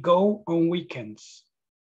Tony go on weekends?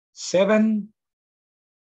 7.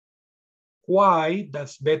 Why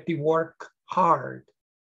does Betty work hard?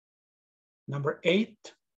 Number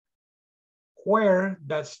 8. Where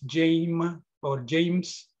does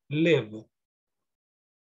James live?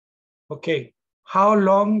 Okay. How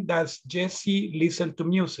long does Jesse listen to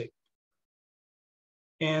music?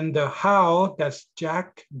 And how does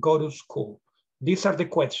Jack go to school? These are the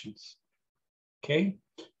questions. Okay.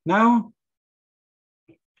 Now,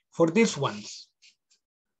 for these ones.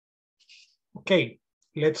 Okay,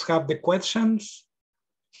 let's have the questions.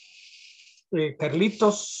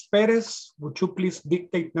 Carlitos Perez, would you please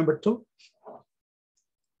dictate number 2?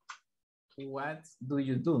 What do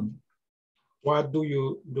you do? What do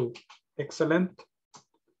you do? Excellent.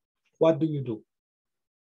 What do you do?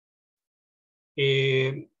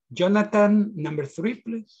 Jonathan, number 3,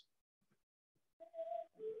 please.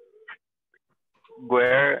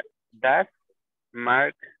 Where does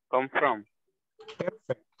Mark come from?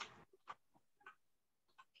 Perfect.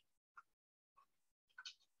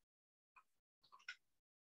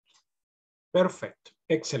 Perfect.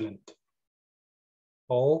 Excellent.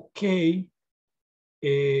 Okay.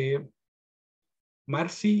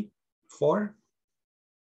 Marcy, 4.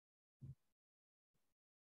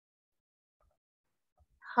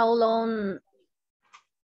 How long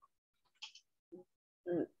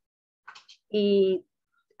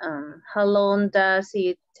does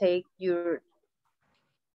it take you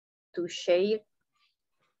to shave?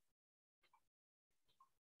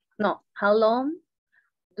 No, how long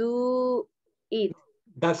does it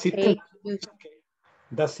take you?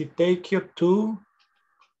 Does it take you to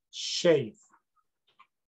shave?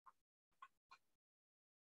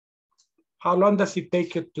 How long does it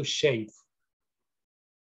take you to shave?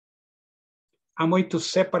 I'm going to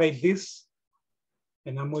separate this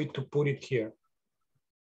and I'm going to put it here.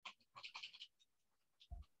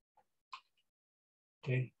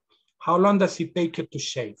 Okay. How long does it take you to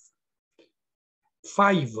shave?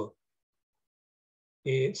 5.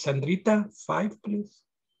 Sandrita, 5, please.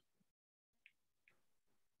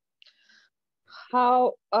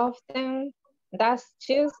 How often does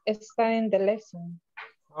she study the lesson?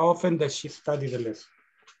 How often does she study the lesson?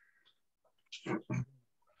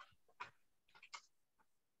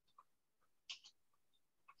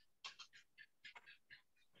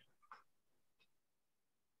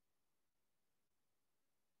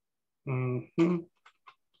 Mhm.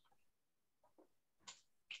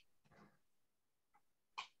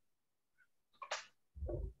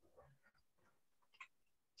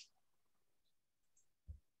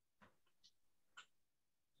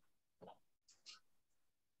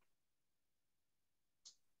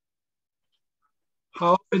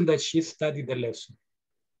 How often does she study the lesson?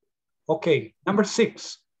 Okay, number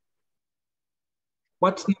 6.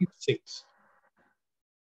 What's number 6?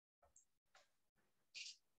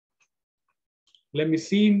 Let me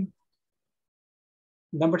see.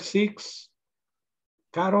 Number 6.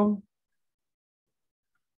 Carol.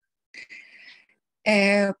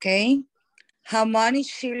 Okay. How many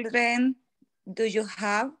children do you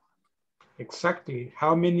have? Exactly.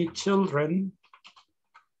 How many children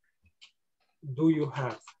do you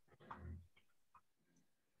have?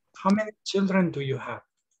 How many children do you have?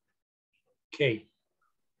 Okay.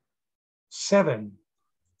 7.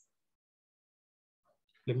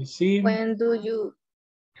 Let me see. When do you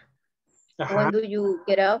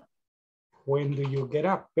get up? When do you get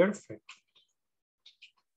up? Perfect.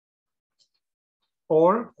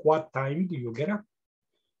 Or what time do you get up?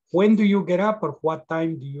 When do you get up or what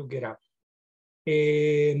time do you get up?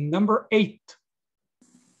 Number 8.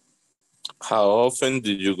 How often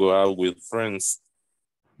do you go out with friends?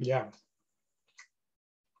 Yeah.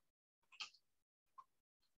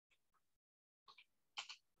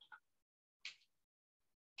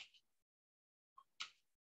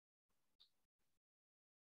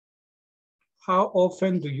 How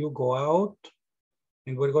often do you go out?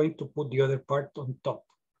 And we're going to put the other part on top.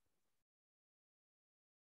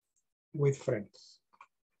 With friends.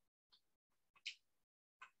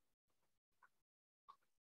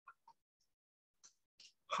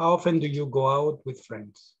 How often do you go out with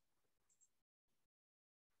friends?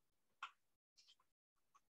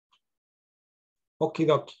 Okie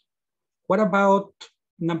dokie. What about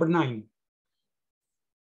number 9?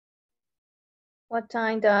 What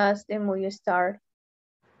time does the movie start?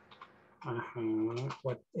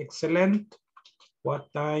 What excellent.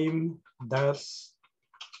 What time does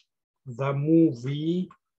the movie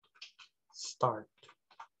start?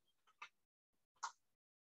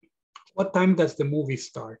 What time does the movie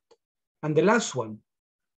start? And the last one.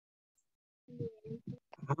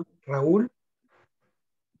 Raúl.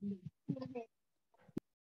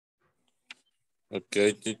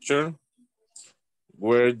 Okay, teacher.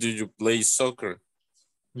 Where do you play soccer?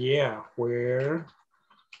 Yeah, where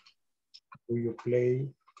do you play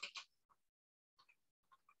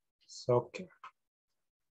soccer?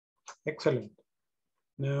 Excellent.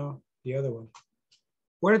 No, the other one.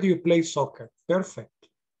 Where do you play soccer? Perfect.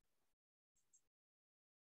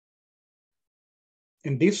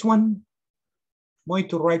 And this one, I'm going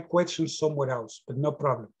to write questions somewhere else, but no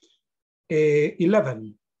problem.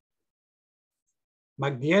 11.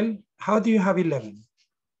 Magdiel, how do you have 11?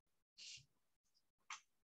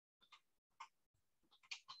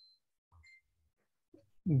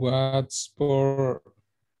 What sport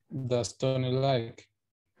does Tony like?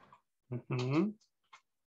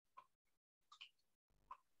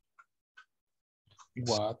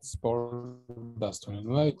 What sport does Tony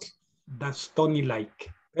like? Does Tony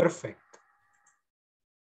like? Perfect.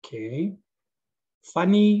 Okay.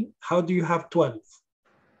 Fanny, how do you have 12?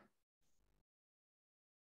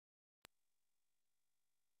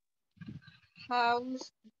 How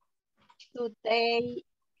do they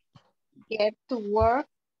get to work?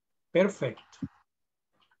 Perfect.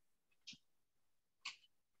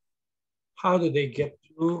 How do they get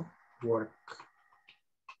to work?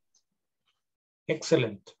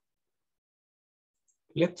 Excellent.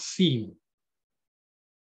 Let's see.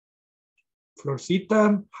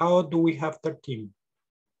 Florcita, how do we have 13?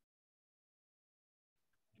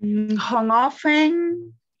 How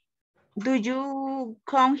often do you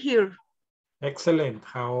come here? Excellent.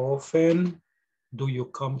 How often do you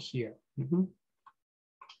come here?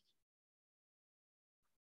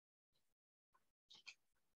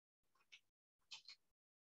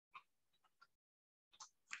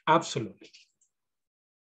 Absolutely.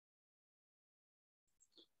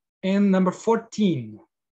 And number 14.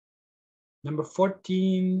 Number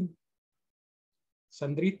 14.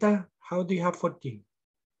 Sandrita, how do you have 14?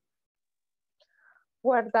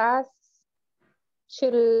 Where does she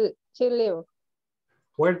live?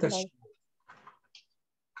 Where does she live?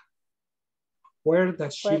 Where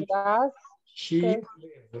does she live?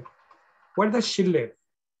 Where does she live?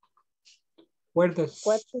 Where does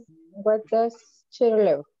she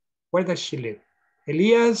live? Where does she live?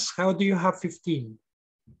 Elias, how do you have 15?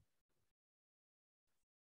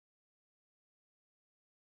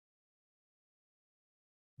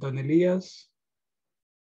 Don Elias.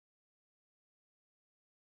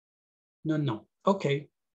 No. Okay.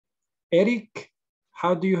 Eric,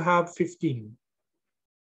 how do you have 15?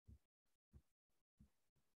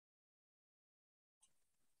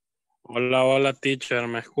 Hola, hola, teacher,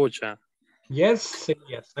 ¿me escucha? Yes,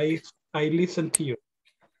 yes, I listen to you.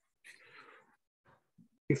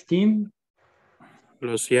 15?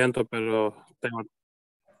 Lo siento, pero tengo...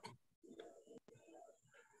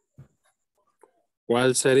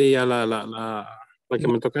 ¿Cuál sería la que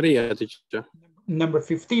me tocaría, teacher? Number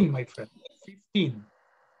 15, my friend. 15.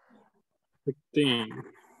 15.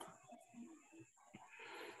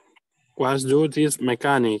 What's duties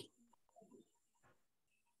mechanic?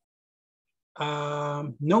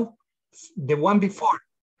 No, the one before.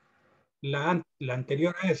 La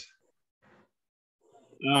anterior a esa.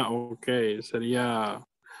 Ok. Sería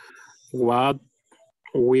what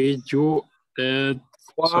will you eat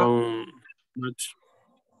so much?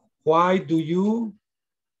 Why do you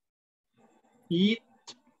eat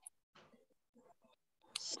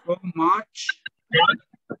so much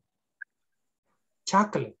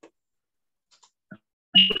chocolate?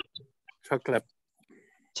 Chocolate.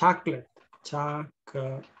 Chocolate.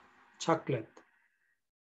 Chocolate.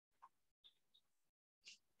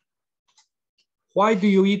 Why do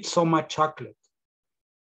you eat so much chocolate?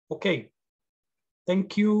 Okay.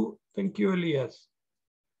 Thank you. Thank you, Elias.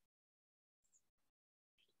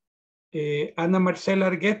 Ana Marcela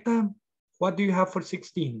Argueta, what do you have for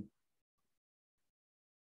 16?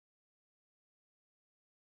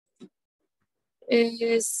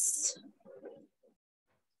 Es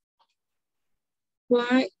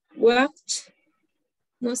what?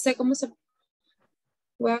 No sé cómo se...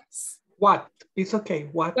 What? It's okay.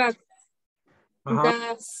 What?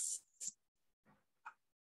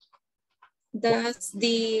 Does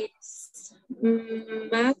this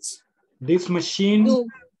match? This machine do?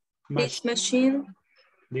 This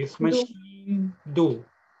machine do.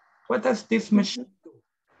 What does this machine do?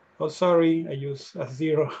 Oh, sorry, I use a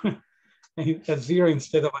zero. A zero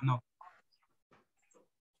instead of a no.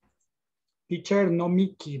 Teacher, no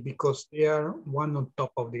Mickey, because they are one on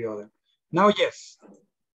top of the other. Now, yes.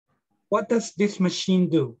 What does this machine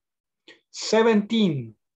do?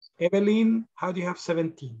 17. Evelyn, how do you have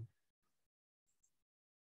 17?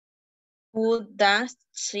 Who does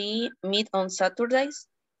she meet on Saturdays?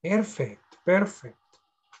 Perfect, perfect.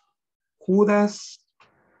 Who does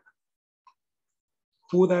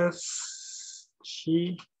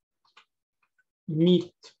she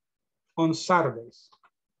meet on Saturdays?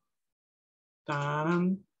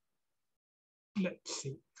 Let's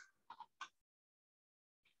see.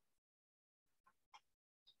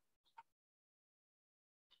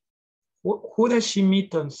 Who does she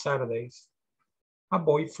meet on Saturdays? A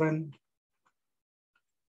boyfriend.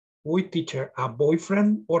 We teacher, a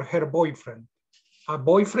boyfriend or her boyfriend? A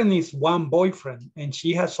boyfriend is one boyfriend and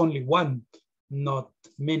she has only one, not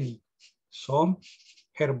many. So,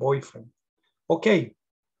 her boyfriend. Okay.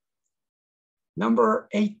 Number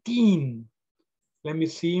 18. Let me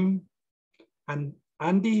see. And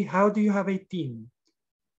Andy, how do you have 18?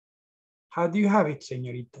 How do you have it,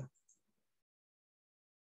 señorita?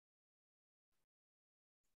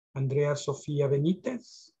 Andrea Sofía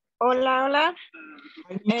Benítez. Hola, hola.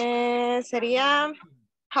 Sería,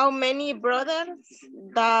 how many brothers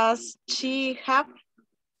does she have?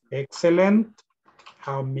 Excellent.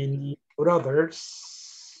 How many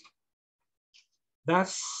brothers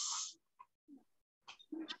does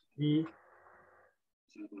she have?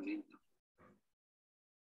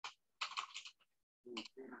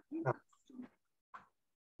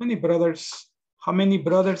 Many brothers. How many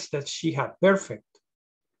brothers does she have? Perfect.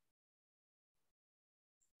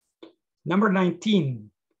 Number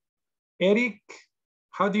 19. Eric,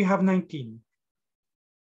 how do you have 19?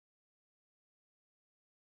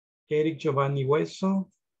 Eric Giovanni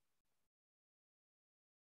Hueso.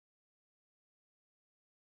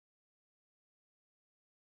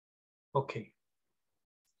 Okay.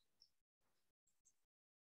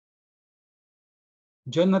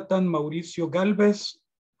 Jonathan Mauricio Galvez,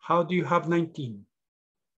 how do you have 19?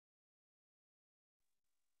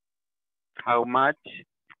 How much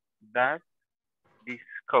does this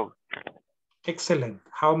cost? Excellent.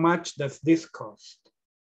 How much does this cost?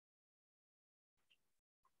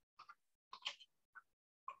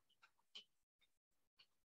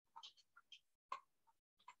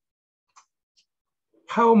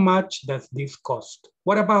 How much does this cost?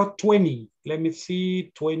 What about 20? Let me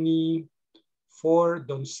see, 20 for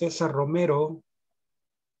Don Cesar Romero.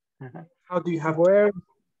 How do you have?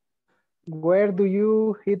 Where do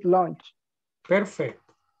you eat lunch? Perfect.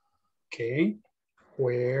 Okay.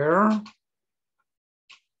 Where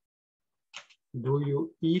do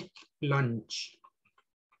you eat lunch?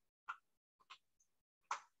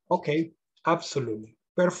 Okay, absolutely.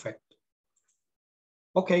 Perfect.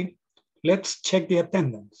 Okay, let's check the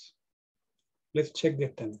attendance. Let's check the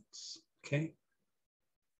attendance, okay?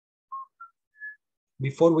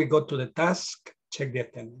 Before we go to the task, check the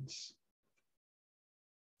attendance.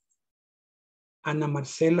 Ana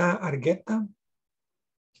Marcela Argueta.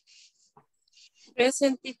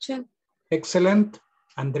 Present, teacher. Excellent.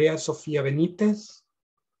 Andrea Sofía Benítez.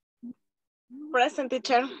 Present,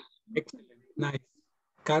 teacher. Excellent. Nice.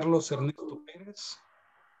 Carlos Ernesto Pérez.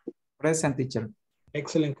 Present, teacher.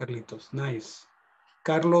 Excellent, Carlitos. Nice.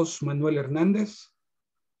 Carlos Manuel Hernández.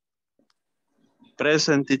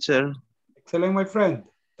 Present, teacher. Excellent, my friend.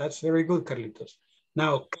 That's very good, Carlitos.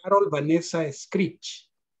 Now, Carol Vanessa Screech.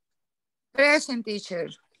 Present, teacher.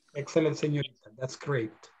 Excellent, señorita. That's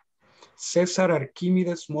great. César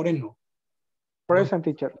Arquímedes Moreno. Present,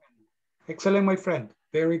 teacher. Excellent, my friend.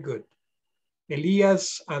 Very good.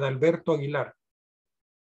 Elías Adalberto Aguilar.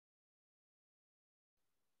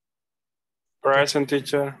 Present,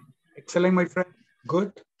 teacher. Excellent, my friend.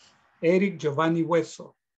 Good. Eric Giovanni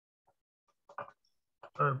Hueso.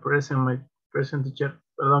 Present, teacher.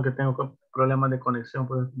 Perdón que tengo problemas de conexión,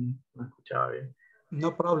 por eso no escuchaba bien.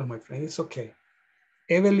 No problem, my friend. It's okay.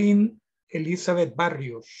 Evelyn Elizabeth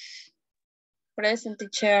Barrios. Present,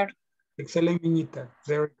 teacher. Excellent, Miñita.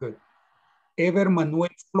 Very good. Ever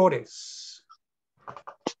Manuel Flores.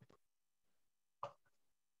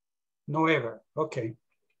 No ever. Okay.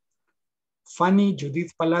 Fanny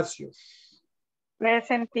Judith Palacios.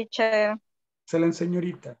 Present, teacher. Excellent,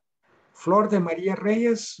 señorita. Flor de María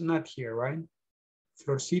Reyes, not here, right?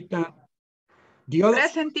 Florcita.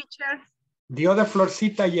 Present, teacher. The other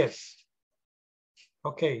Florcita, yes.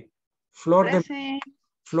 Okay. Flor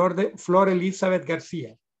Elizabeth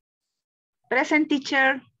García. Present,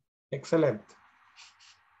 teacher. Excellent.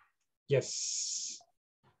 Yes.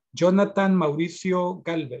 Jonathan Mauricio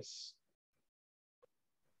Galvez.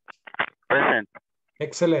 Present.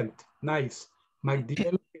 Excellent. Nice.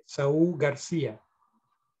 Magdiel Saúl García.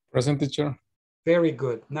 Present, teacher. Very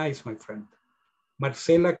good. Nice, my friend.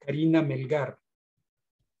 Marcela Karina Melgar.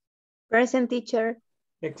 Present, teacher.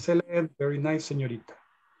 Excellent. Very nice, señorita.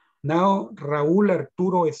 Now, Raúl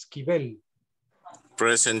Arturo Esquivel.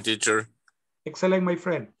 Present, teacher. Excellent, my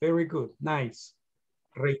friend. Very good. Nice.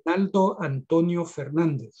 Reinaldo Antonio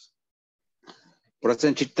Fernández.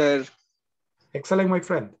 Present, teacher. Excellent, my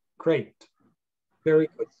friend. Great. Very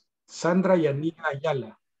good. Sandra Yanira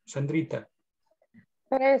Ayala. Sandrita.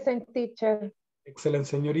 Present, teacher. Excellent,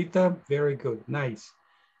 señorita. Very good. Nice.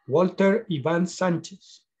 Walter Iván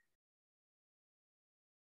Sánchez.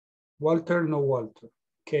 Walter, no Walter.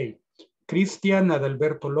 Okay. Cristian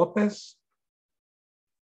Adalberto López.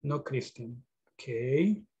 No Cristian.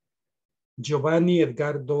 Okay. Giovanni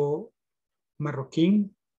Edgardo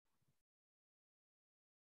Marroquín.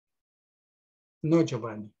 No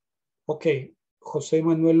Giovanni. Okay. José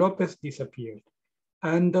Manuel López disappeared.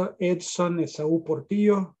 And Edson Esaú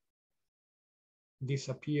Portillo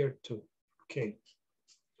disappeared too. Okay.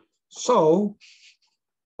 So,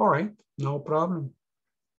 all right, no problem.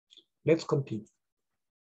 Let's continue.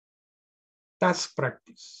 Task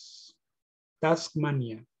practice. Task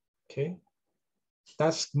mania. Okay.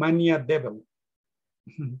 Task mania devil.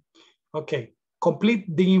 Okay. Complete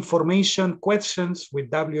the information questions with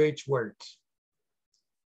WH words.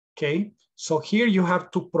 Okay. So here you have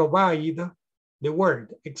to provide the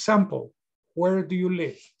word. Example, where do you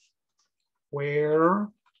live? Where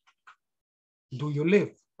do you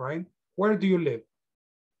live, right? Where do you live?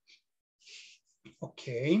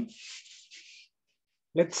 Okay.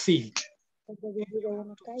 Let's see.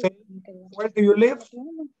 Say, where do you live?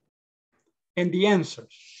 And the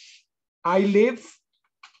answers. I live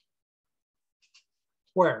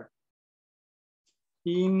where?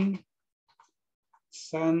 In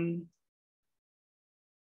Santiago,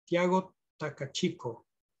 Tacachico.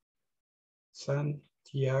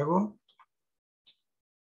 Santiago.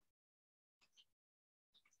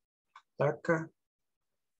 Taca.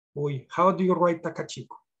 Uy, how do you write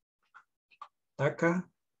Tacachico? Taca.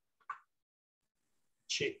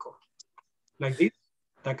 Chico. Like this?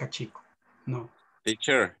 Tacachico. No.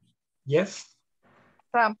 Teacher. Yes?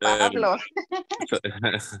 San Pablo.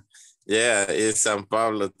 Yeah, it's San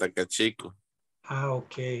Pablo, Tacachico. Ah,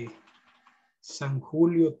 okay. San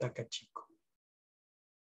Julio, Tacachico.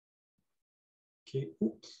 Okay,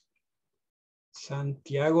 oops.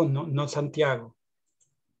 Santiago, no, not Santiago.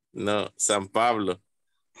 No, San Pablo.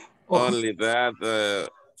 Oh. Only that,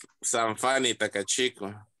 San Fanny,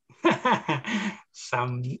 Tacachico.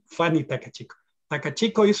 San Fanny, Tacachico.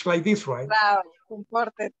 Tacachico is like this, right? Bravo,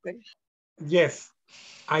 compórtate. Yes.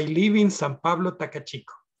 I live in San Pablo,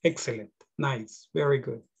 Tacachico. Excellent. Nice. Very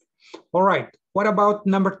good. All right, what about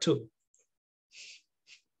number 2?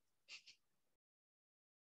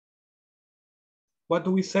 What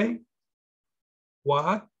do we say?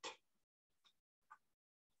 What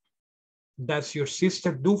does your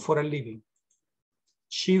sister do for a living?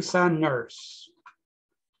 She's a nurse.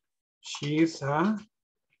 She's a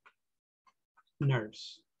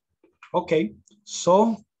nurse. Okay,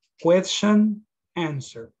 so question,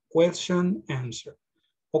 answer, question, answer.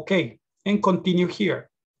 Okay, and continue here.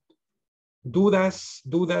 Dudas,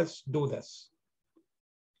 dudas, dudas.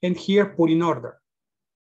 And here put in order.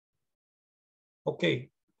 Okay,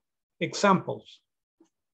 examples.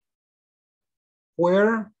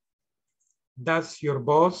 Where does your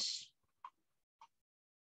boss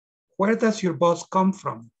come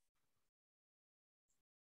from?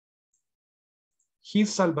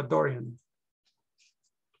 He's Salvadorian.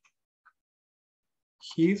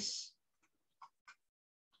 He's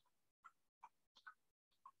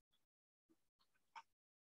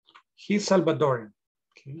Salvadorian.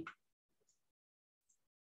 Okay.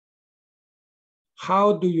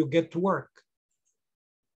 How do you get to work?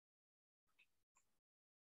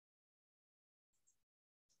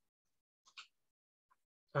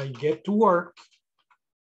 I get to work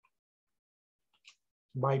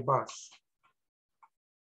by bus.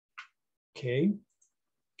 Okay.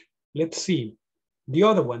 Let's see. The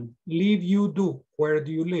other one, live you do. Where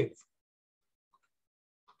do you live?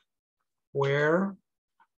 Where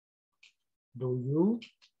do you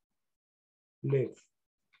live?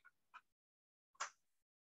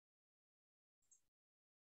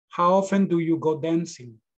 How often do you go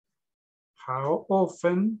dancing? How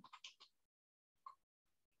often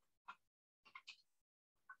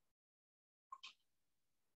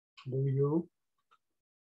do you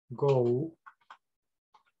go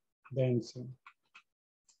dancing?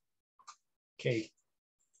 Okay.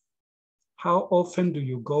 How often do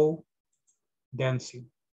you go dancing?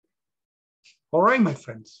 All right, my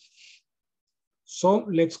friends. So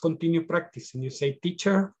let's continue practicing. You say,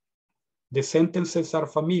 teacher, the sentences are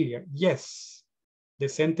familiar. Yes, the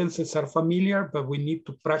sentences are familiar, but we need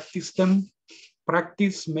to practice them.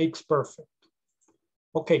 Practice makes perfect.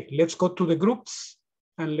 Okay, let's go to the groups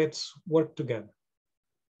and let's work together.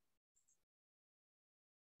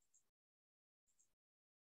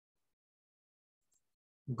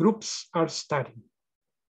 Groups are starting.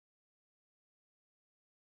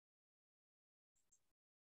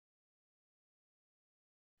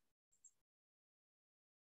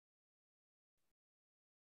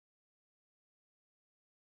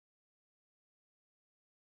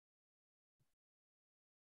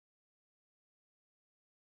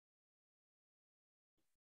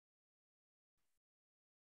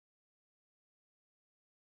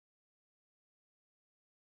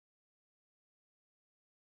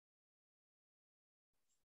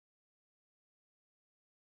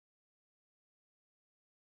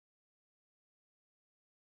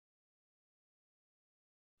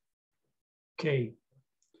 Okay.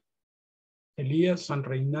 Elías, San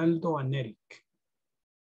Reinaldo, and Eric.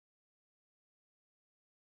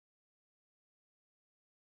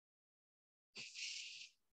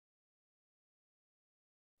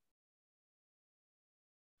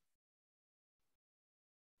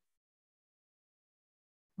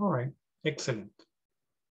 All right, excellent.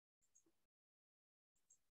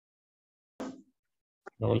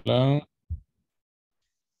 Hola.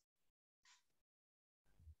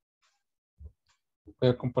 Voy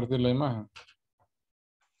a compartir la imagen.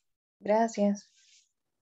 Gracias.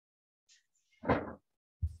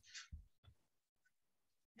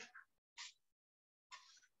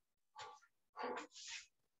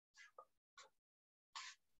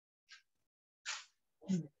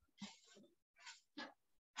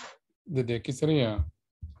 Desde aquí sería.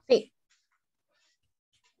 Sí.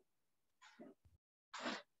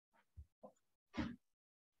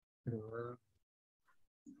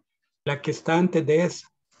 La que está antes de esa.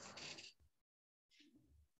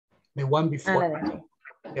 The one before.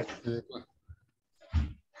 Yes.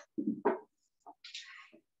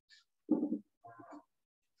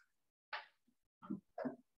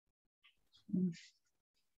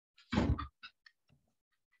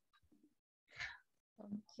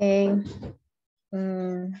 Okay.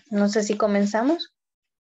 No sé si comenzamos.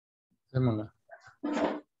 Démosla.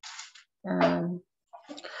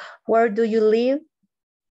 Where do you live?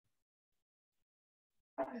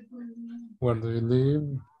 Where do you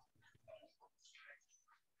live?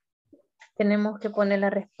 Tenemos que poner la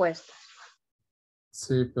respuesta.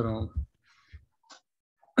 Sí, pero...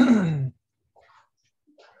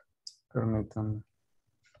 Permítanme.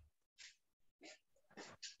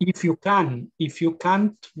 If you can, if you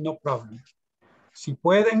can't, no problem. Si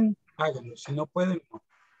pueden, háganlo. Si no pueden, no.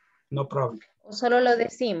 No problem. ¿O solo lo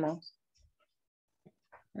decimos?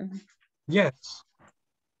 Yes.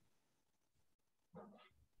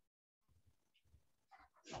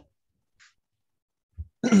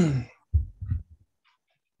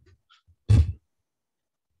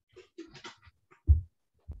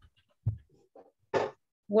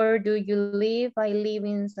 Where do you live? I live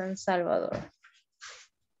in San Salvador.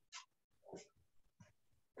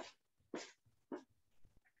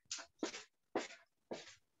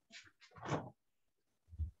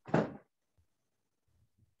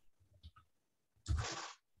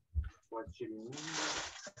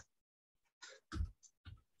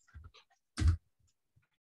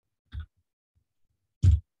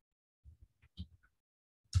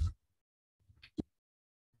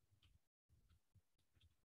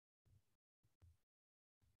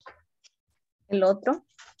 El otro.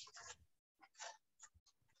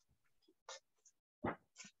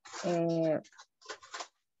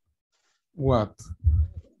 What?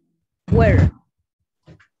 Where.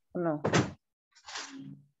 No.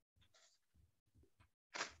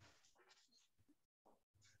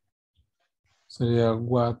 Sería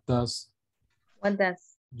what does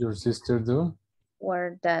your sister do?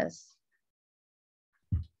 Where does.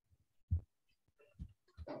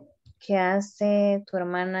 ¿Qué hace tu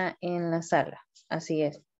hermana en la sala? Así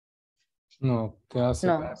es. No, ¿qué hace?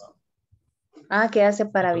 No. Ah, ¿qué hace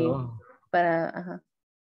para vivir? Oh. Para, ajá.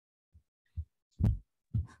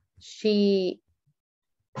 She.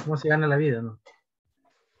 ¿Cómo se gana la vida, no?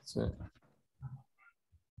 Sí.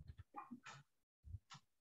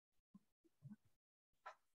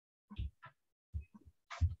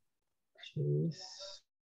 She's.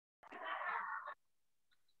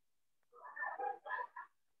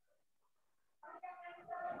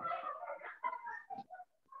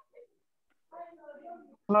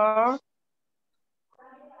 Flor.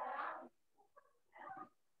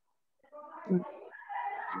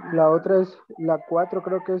 La otra es, la 4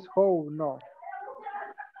 creo que es how, no.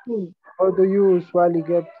 How do you usually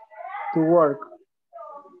get to work?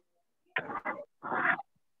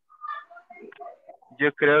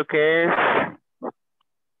 Yo creo que es...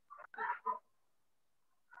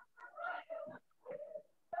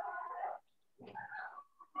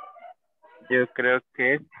 Yo creo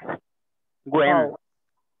que es... When. How.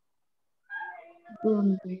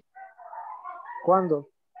 ¿Cuándo?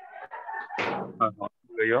 Ajá,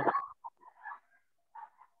 digo yo.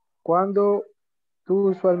 ¿Cuándo tú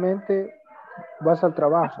usualmente vas al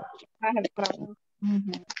trabajo?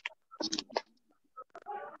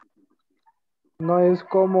 No es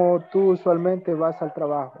como tú usualmente vas al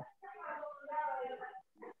trabajo.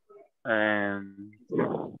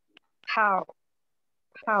 How.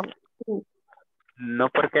 No,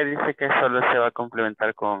 porque dice que solo se va a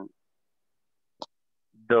complementar con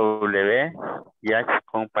W y H,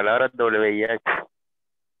 con palabras W y H.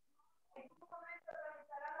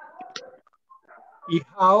 Y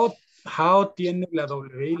how tiene la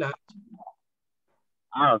W y la H.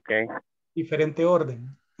 Ah, ok. Diferente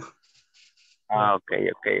orden. Ah, ok.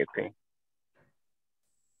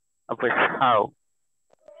 Ah, pues how.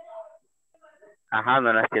 Ajá,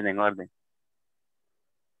 no las tienen en orden.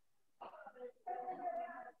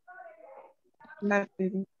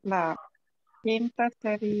 La quinta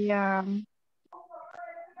sería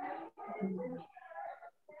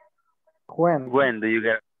When do you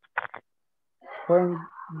get? When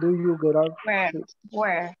do you get up?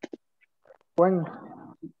 where. When.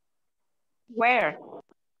 Where.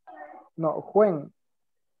 No, when.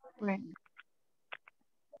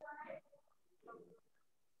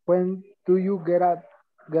 When do you get up?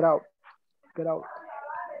 Get out.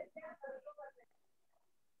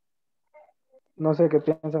 No sé qué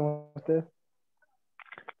piensan ustedes.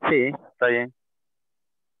 Sí, está bien.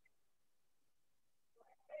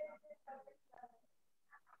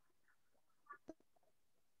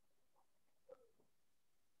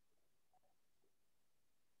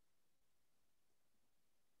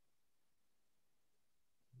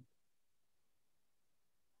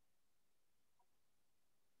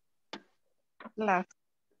 Las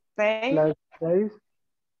 6. Las 6.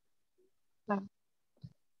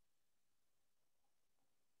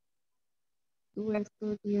 Tú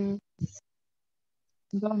estudias.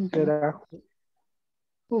 ¿Dónde? Será.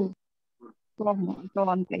 Tú. ¿Cómo?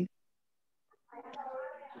 ¿Dónde?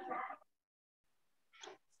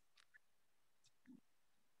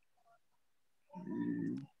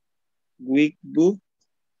 Which book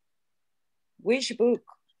Which book?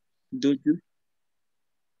 do you?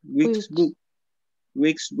 Which book?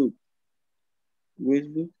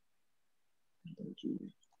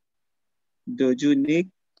 Do you need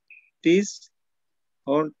this?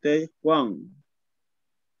 or that one.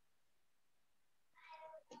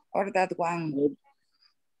 Or that one.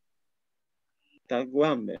 That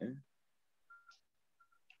one, man.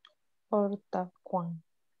 Or that one.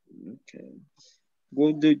 Okay.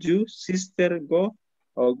 Where do you sister go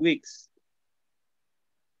or weeks?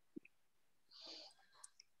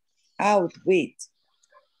 Out with.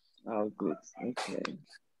 Out with, okay.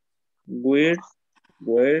 Where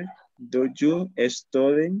do you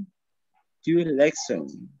study your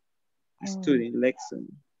lesson? Study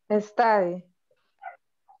lesson. Study.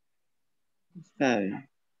 Study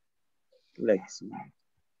lesson.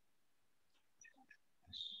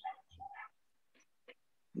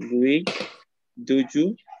 Where do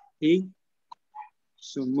you eat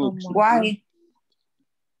so much? Why?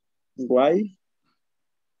 Why?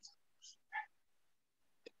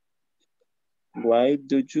 Why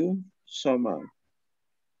do you so much?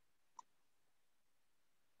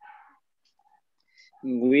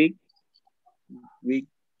 With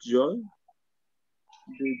joy,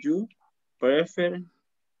 do you prefer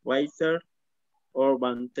waiter or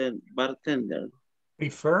bartender?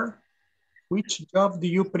 Prefer? Which job do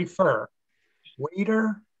you prefer?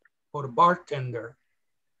 Waiter or bartender?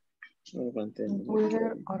 Or bartender.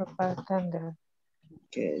 Waiter or bartender.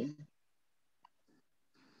 Okay.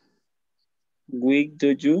 Week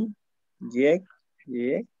do you get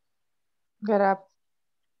up?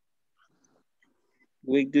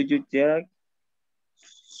 Week do you get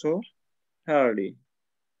so early?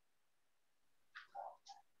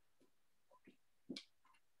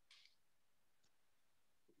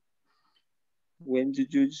 When do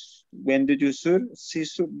you see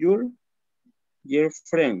your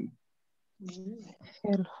friend?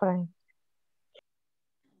 El friend.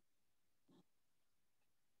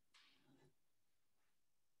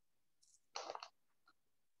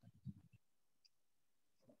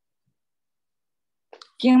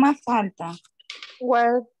 ¿Quién más falta?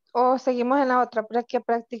 Well, o seguimos en la otra, para que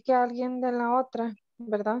practique alguien de la otra,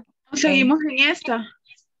 ¿verdad? Seguimos en esta.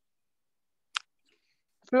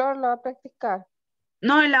 Flor lo va a practicar.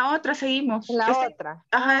 No, en la otra seguimos. En la otra.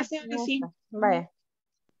 Ajá, sí. Vaya.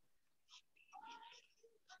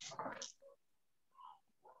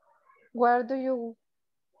 Where do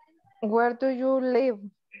you live?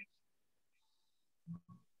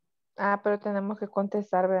 Ah, pero tenemos que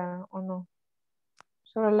contestar, ¿verdad? ¿O no?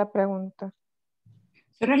 Solo la pregunta.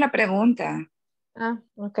 Solo es la pregunta. Ah,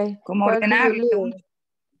 ok. Como ordenar la pregunta.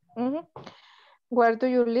 Where do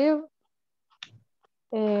you live?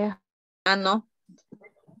 No.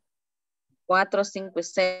 4, 5 y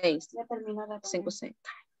 6. 5, 6.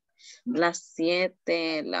 La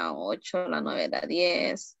 7, la 8, la 9, la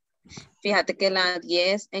 10. Fíjate que la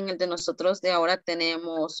 10 en el de nosotros de ahora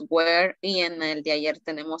tenemos where y en el de ayer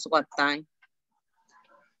tenemos what time.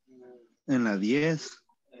 En la 10.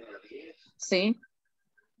 Sí.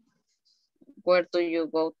 Where do you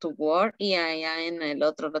go to work? Y allá en el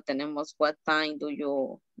otro lo tenemos what time do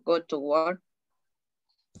you go to work?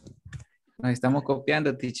 Nos estamos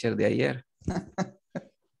copiando, teacher, de ayer.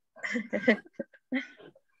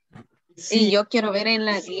 Sí. Y yo quiero ver en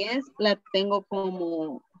la 10, la tengo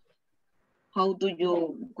como how do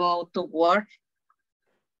you go to work?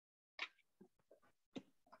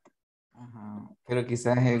 Ajá. Pero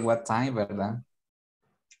quizás es what time, ¿verdad?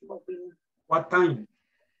 What time?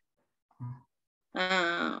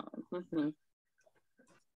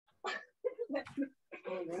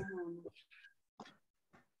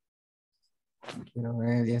 Quiero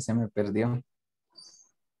ver, ya se me perdió.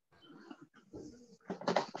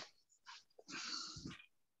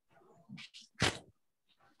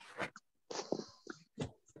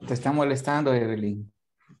 ¿Te está molestando, Evelyn?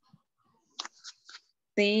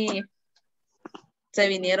 Sí. Se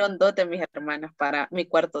vinieron 2 de mis hermanas para mi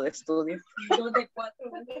cuarto de estudio. 2 de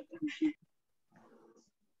 4.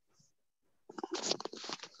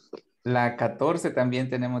 La 14 también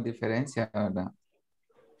tenemos diferencia, ¿verdad?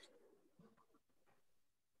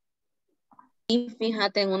 Y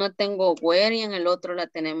fíjate, en uno tengo where y en el otro la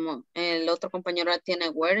tenemos, el otro compañero la tiene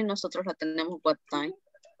where y nosotros la tenemos what time.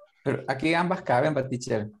 Pero aquí ambas caben,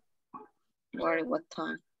 teacher. Where y what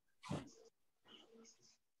time.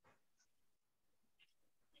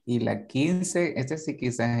 Y la 15, este sí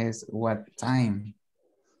quizás es what time.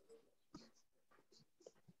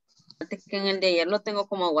 Fíjate que en el de ayer lo tengo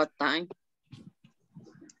como what time.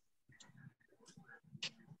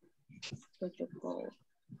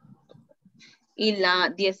 Y la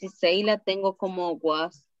 16 la tengo como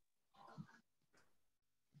was.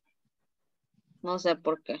 No sé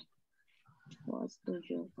por qué. Was do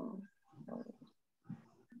you go?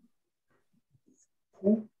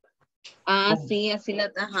 Ah, sí, así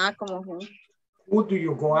la, ajá, como Who do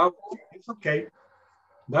you go out with? It's okay.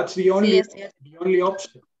 That's the only, the only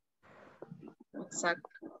option. Exacto.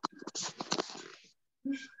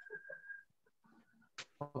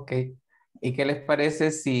 Ok. ¿Y qué les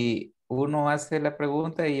parece si uno hace la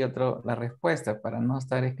pregunta y otro la respuesta para no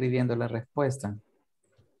estar escribiendo la respuesta?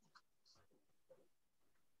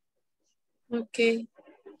 Ok.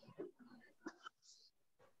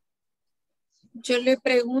 Yo le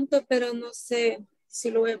pregunto, pero no sé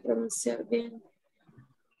si lo voy a pronunciar bien.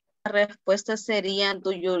 La respuesta sería,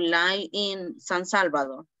 do you live in San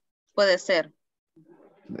Salvador? Puede ser.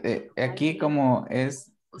 Aquí como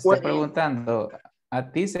está preguntando,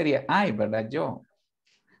 a ti sería I, ¿verdad? Yo.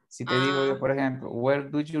 Si te digo yo, por ejemplo, where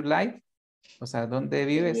do you live? O sea, ¿dónde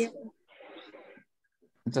vives?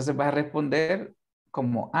 Entonces vas a responder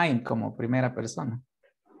como I, como primera persona.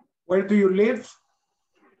 Where do you live?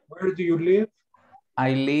 Where do you live?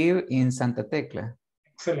 I live in Santa Tecla.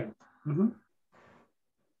 Excellent.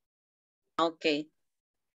 Ok.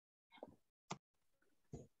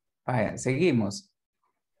 Vaya, seguimos.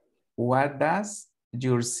 What does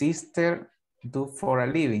your sister do for a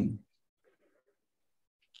living?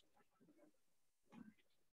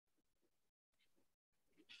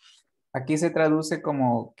 Aquí se traduce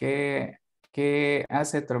como ¿qué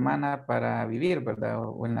hace tu hermana para vivir, verdad?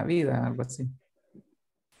 O en la vida, algo así.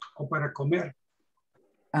 O para comer.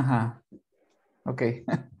 Ajá. Ok.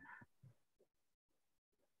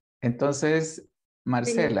 Entonces,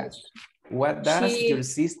 Marcela, what does your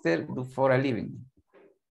sister do for a living?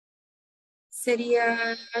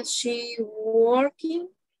 Sería she working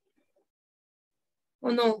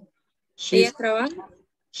o no? She's, ella trabaja.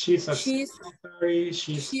 She's a secretary.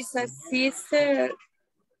 She's a sister.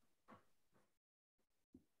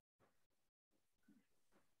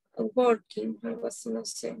 Working, algo así, no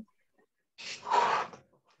sé.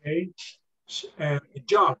 Okay.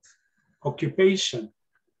 Job, occupation,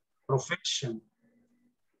 profession.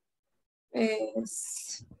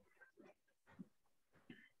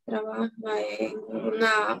 Trabaja en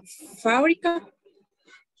una fábrica.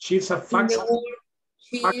 She's a factory.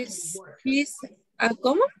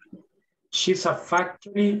 ¿Cómo? She's a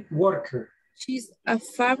factory worker. She's a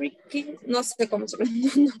fabric, no sé cómo se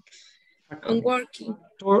pronuncia. I'm working.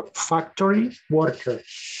 Factory worker.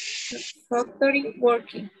 Factory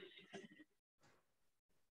working.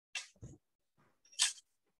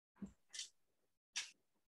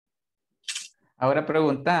 Ahora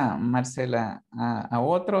pregunta, Marcela, a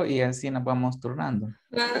otro y así nos vamos turnando.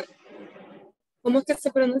 ¿Cómo es que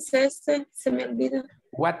se pronuncia este? Se me olvida.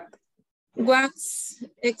 What? What's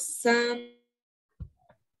exam?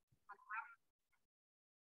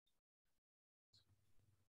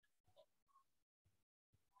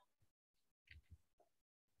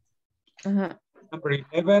 Number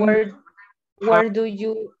 11. Where do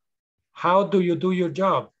you? How do you do your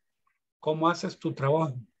job? ¿Cómo haces tu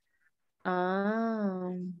trabajo?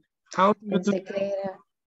 Ah. How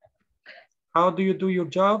do you do your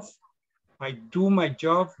job? I do my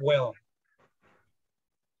job well.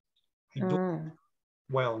 I do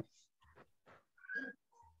well.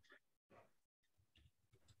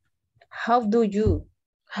 How do you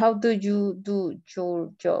do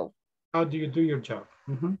your job? How do you do your job?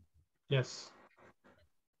 Yes.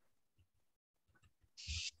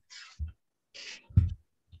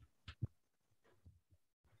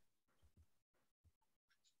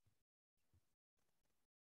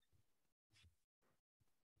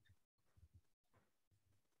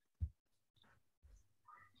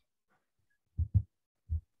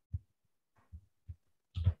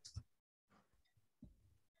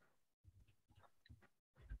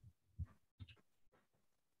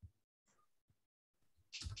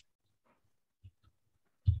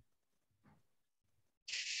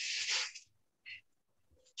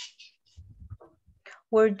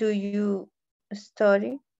 Where do you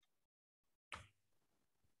study?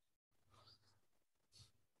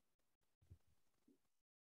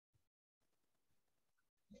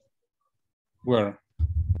 Where?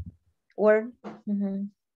 Where?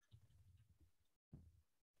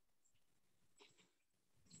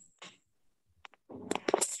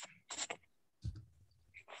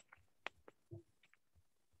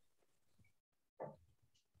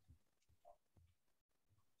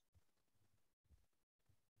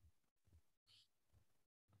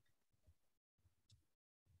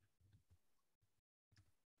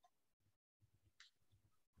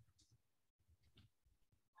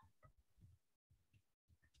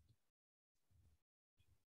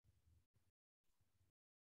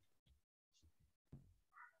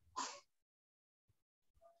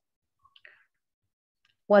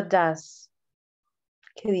 What does?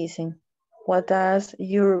 ¿Qué dicen? What does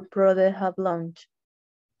your brother have lunch?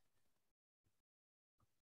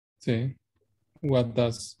 Sí. What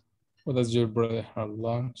does your brother have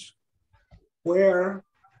lunch? Where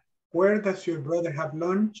does your brother have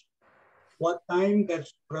lunch? What time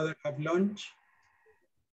does your brother have lunch?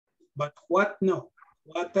 But what, no.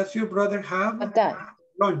 What does your brother have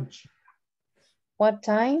lunch? What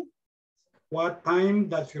time? What time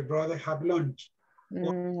does your brother have lunch?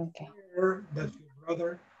 Okay. Where does your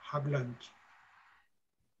brother have lunch?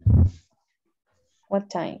 What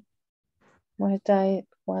time? What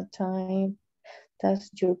time does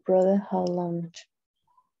your brother have lunch?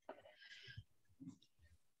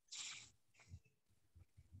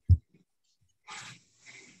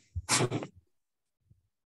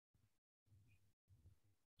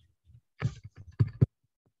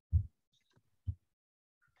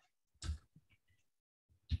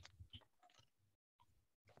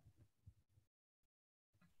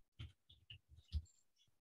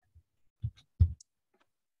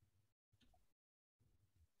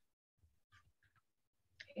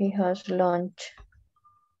 He has lunch.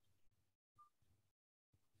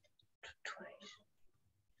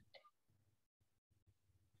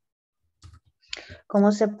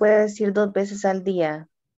 ¿Cómo se puede decir 2 veces al día?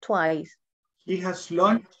 Twice. He has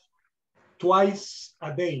lunch twice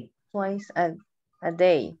a day. Twice a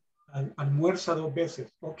day. Almuerza 2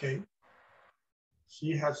 veces. Okay.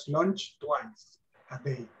 He has lunch twice a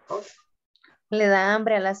day. Okay. Le da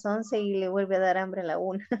hambre a las 11 y le vuelve a dar hambre a la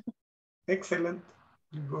 1. Excellent.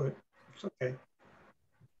 Good. It's okay.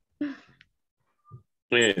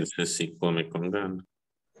 Ese sí come con ganas.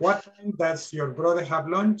 What time does your brother have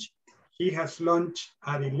lunch? He has lunch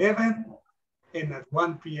at 11 and at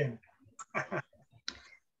 1 p.m.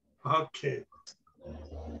 Okay.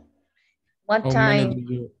 What time?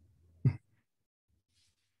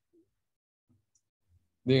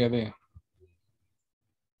 Diga.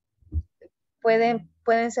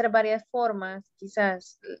 Pueden ser varias formas,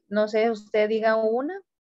 quizás. No sé, usted diga una.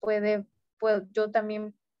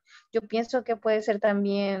 Yo pienso que puede ser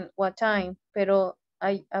también what time, pero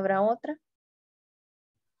 ¿habrá otra?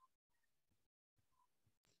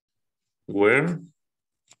 Where?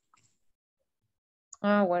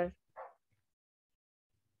 Well.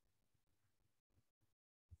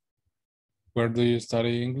 Where do you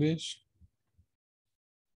study English?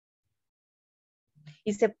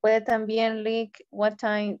 Y se puede también, Rick, what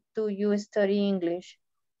time do you study English?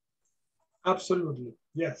 Absolutely,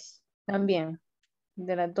 yes. También,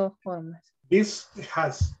 de las dos formas. This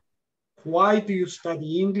has, why do you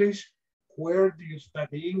study English? Where do you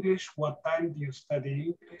study English? What time do you study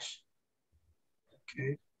English?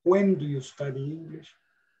 Okay, when do you study English?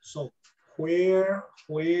 So, where,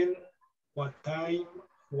 when, what time,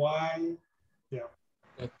 why, yeah.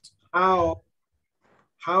 How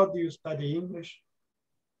do you study English?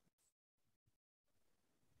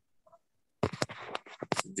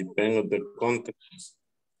 Depends on the context.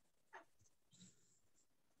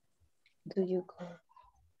 Do you go?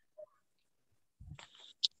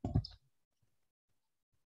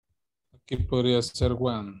 Aquí podría ser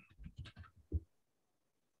when.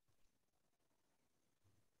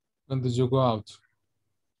 When did you go out?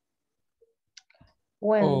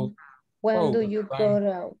 When do you go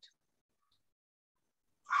out?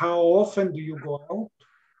 How often do you go out?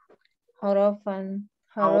 How often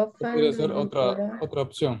do Podría ser you go out? otra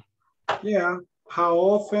opción. Yeah, how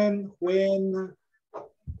often, when,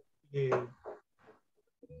 yes,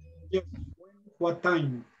 what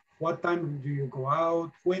time? What time do you go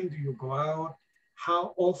out? When do you go out?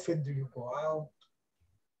 How often do you go out?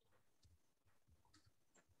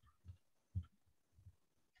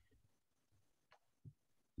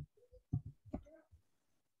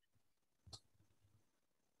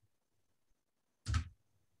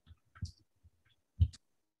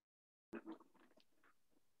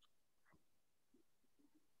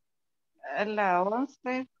 La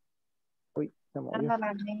 11. Uy, se movió. No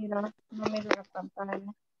la miro, no miro la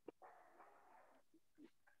pantalla.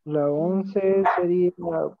 La 11 sería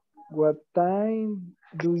what time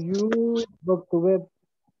do you go to bed?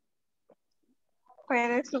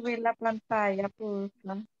 Puede subir la pantalla, pues.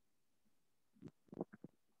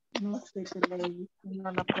 No sé qué le dice,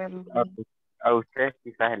 no la puedo ver. A usted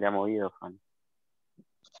quizás se le ha movido, Juan.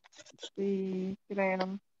 Sí,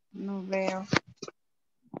 creo, no veo.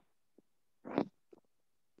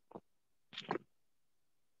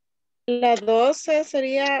 La 12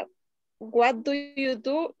 sería what do you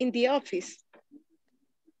do in the office?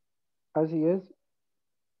 Así es.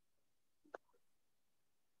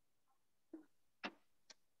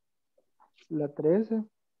 La 13.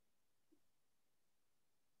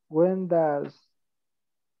 When does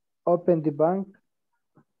open the bank?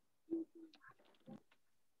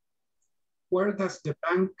 Where does the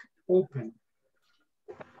bank open?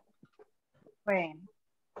 When.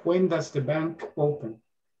 When does the bank open?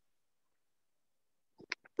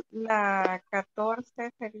 La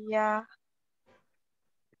 14 sería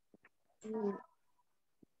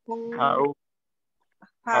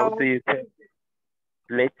How do you say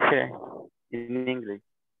leche in English?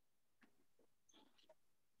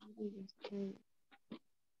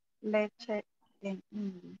 leche en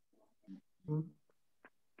inglés.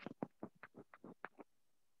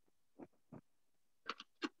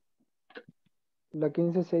 La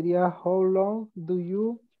 15 sería how long do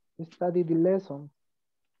you study the lesson?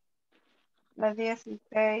 La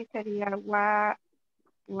 16 sería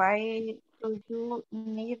why do you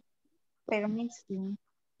need permission?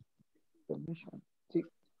 Permission. Sí.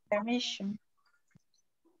 Permission.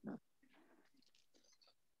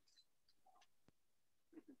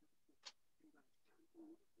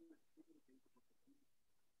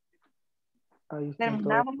 Ahí está todo.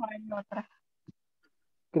 Terminamos o hay otra.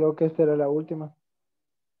 Creo que esta era la última.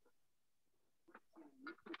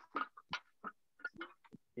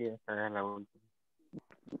 Sí, esa es la última.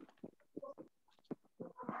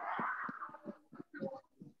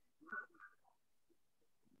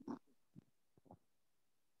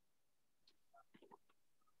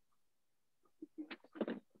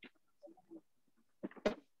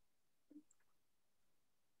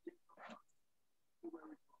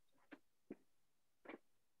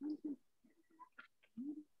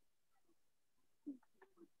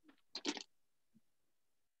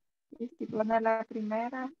 Y si pone la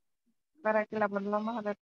primera para que la volvamos a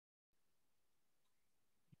ver.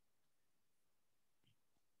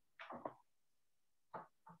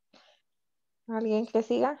 ¿Alguien que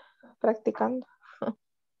siga practicando?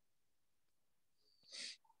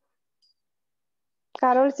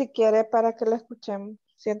 Carol, si quiere, para que la escuchemos.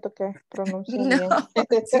 Siento que pronuncia bien.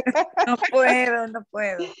 No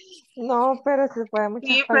puedo. No, pero se puede muchas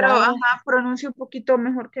Sí, pero palabras. ajá, pronuncia un poquito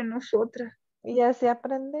mejor que nosotras. Y así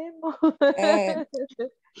aprendemos.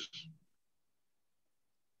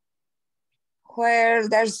 Where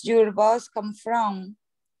does your boss come from?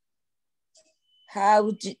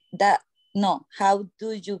 How do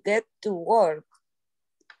you get to work?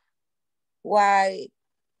 Why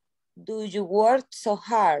do you work so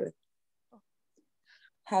hard?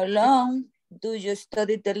 How long do you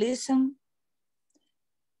study the lesson?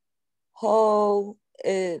 How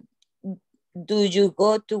do you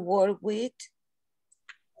go to work with?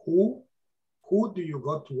 Who do you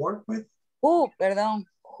go to work with?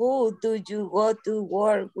 Who do you go to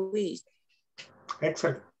work with?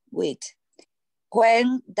 Excellent. With.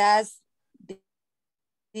 When does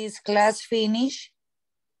this class finish?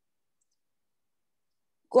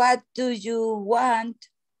 What do you want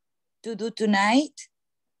to do tonight?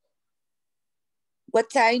 What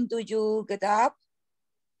time do you get up?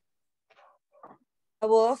 How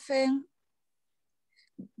often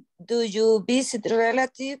do you visit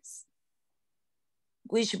relatives?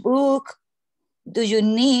 Which book do you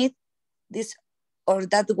need, this or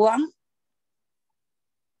that one?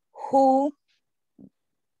 Who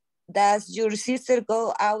does your sister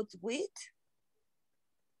go out with?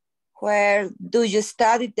 Where do you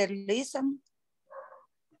study the lesson?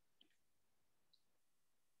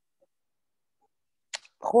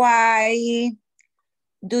 Why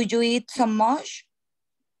do you eat so much?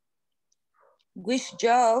 Which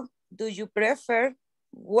job do you prefer,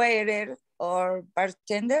 waiter or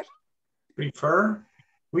bartender? Prefer?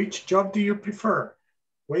 Which job do you prefer?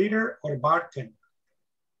 Waiter or bartender?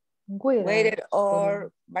 Waiter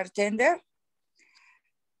or bartender?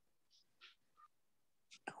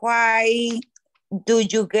 Why do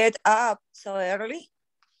you get up so early?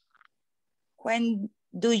 When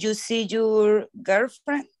do you see your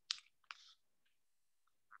girlfriend?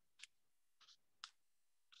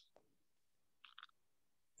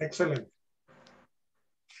 Excellent.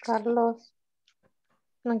 Carlos.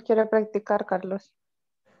 No quiere practicar, Carlos.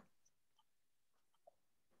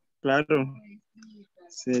 Claro.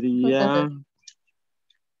 Sería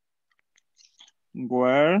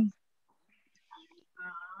where.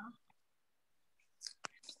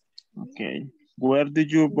 Okay. Where do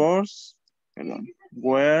your boss? Perdón.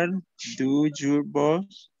 Where do your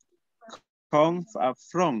boss come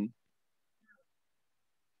from?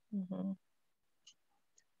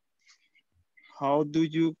 How do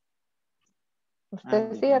you?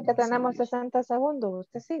 Usted siga que tenemos 60 segundos.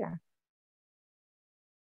 Usted siga.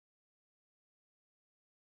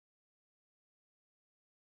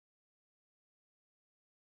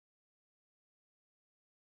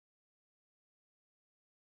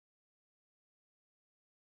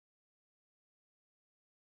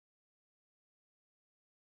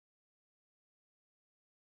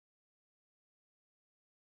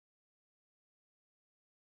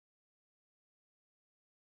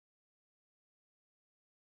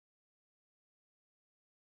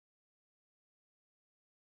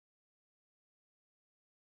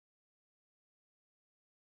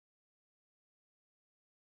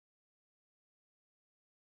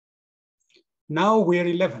 Now we're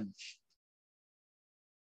 11.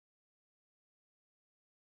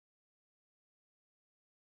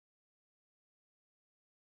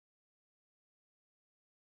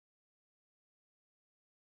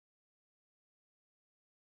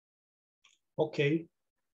 Okay.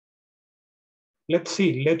 Let's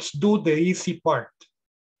see. Let's do the easy part.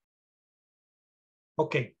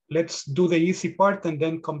 Okay, let's do the easy part and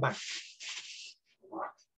then come back.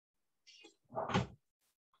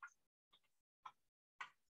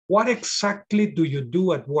 What exactly do you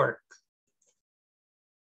do at work?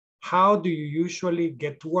 How do you usually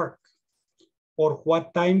get to work? Or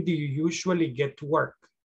what time do you usually get to work?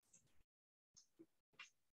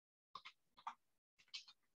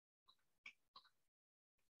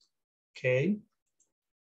 Okay.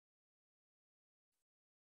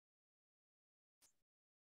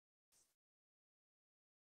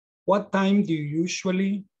 What time do you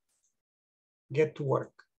usually get to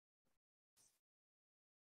work?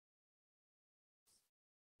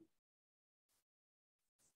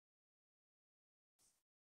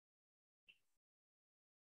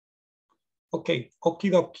 Okay,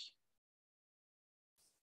 okie dokie.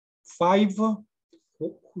 5,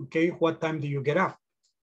 okay, what time do you get up?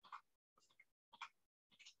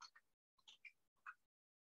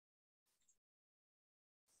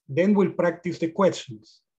 Then we'll practice the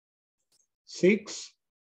questions. 6,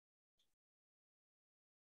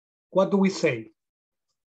 what do we say?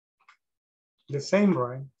 The same,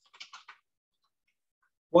 right?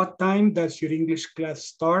 What time does your English class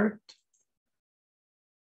start?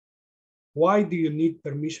 Why do you need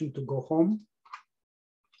permission to go home?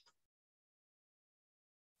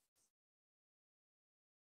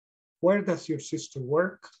 Where does your sister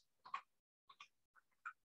work?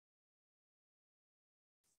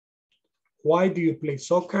 Why do you play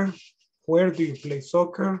soccer? Where do you play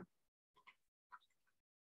soccer?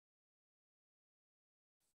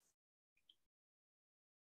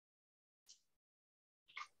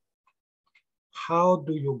 How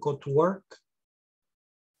do you go to work?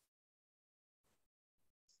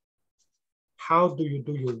 How do you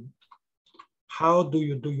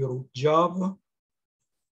do your job?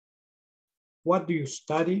 What do you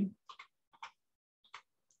study?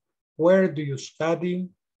 Where do you study?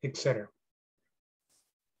 Etc.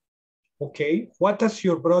 Okay, what does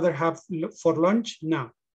your brother have for lunch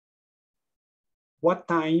now? What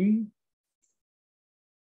time?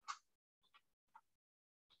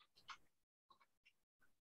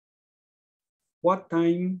 What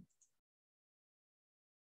time?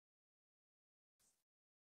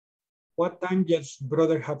 What time does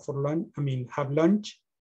brother have for lunch? I mean, have lunch?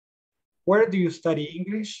 Where do you study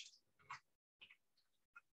English?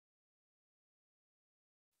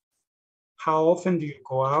 How often do you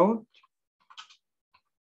go out?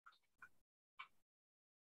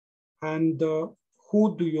 And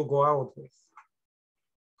who do you go out with?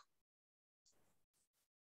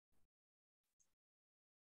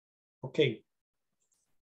 Okay.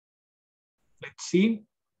 Let's see.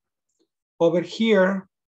 Over here,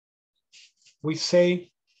 we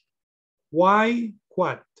say, why,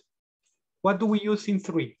 what? What do we use in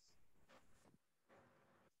 3?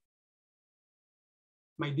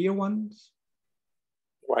 My dear ones?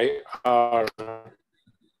 Why are?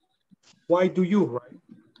 Why do you, right?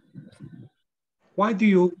 Why do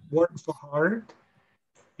you work so hard?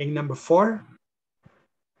 And number 4?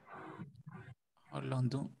 How long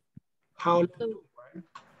do? Right?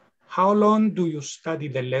 How long do you study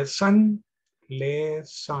the lesson?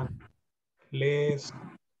 Lesson.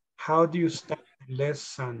 How do you study the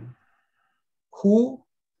lesson? Who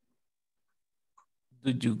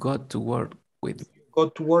do you go to work with? Go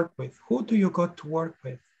to work with? Who do you go to work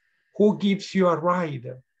with? Who gives you a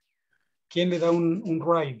ride? ¿Quién le da un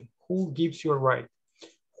ride? Who gives you a ride?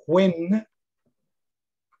 When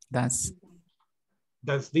does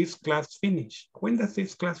this class finish? When does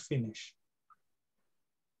this class finish?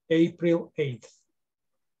 April 8th.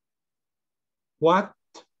 What?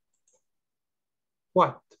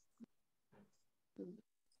 What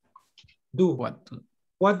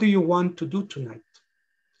do you want to do tonight?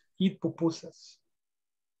 Eat pupusas.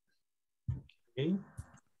 Okay.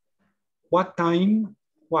 What time?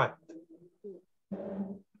 What?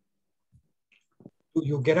 Do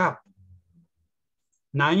you get up?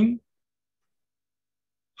 9.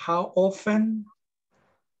 How often?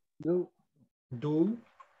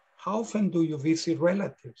 How often do you visit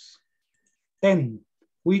relatives? 10.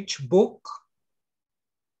 Which book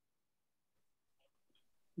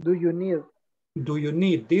do you need? Do you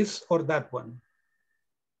need this or that one?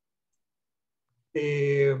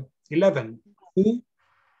 11. Who?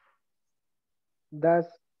 That's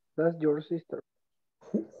your sister.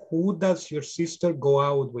 Who does your sister go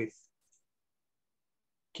out with?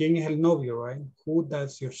 ¿Quién es el novio, right? Who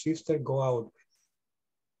does your sister go out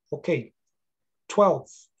with? Okay. 12.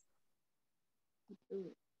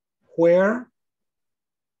 Where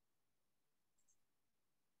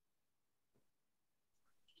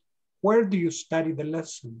do you study the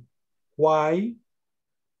lesson? Why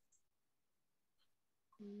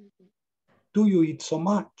do you eat so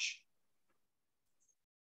much?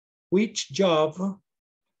 Which job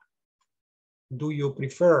do you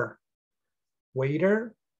prefer?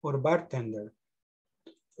 Waiter or bartender?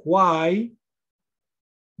 Why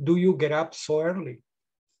do you get up so early?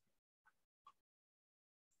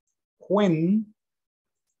 When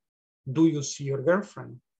do you see your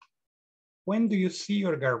girlfriend? When do you see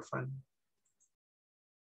your girlfriend?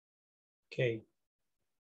 Okay.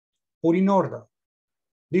 Put in order.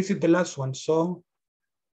 This is the last one, so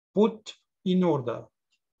put in order.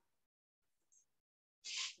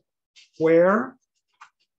 Where?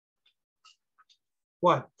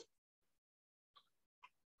 What?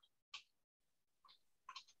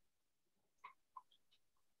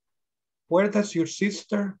 Where does your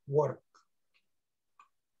sister work?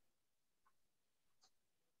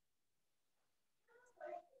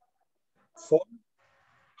 For?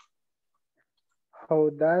 How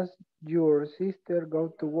does your sister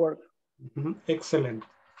go to work? Excellent.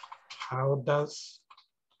 How does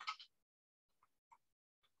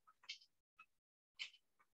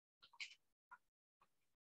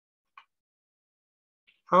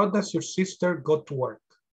your sister go to work?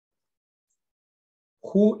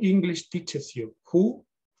 Who English teaches you? Who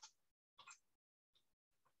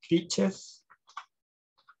teaches?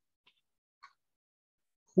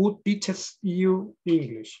 Who teaches you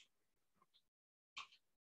English?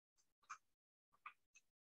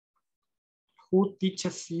 Who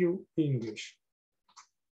teaches you English?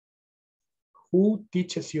 Who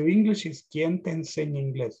teaches you English is quien te enseña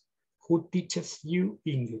inglés. Who teaches you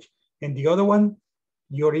English? And the other one,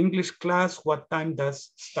 your English class, what time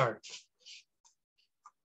does start?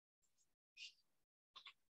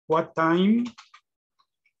 What time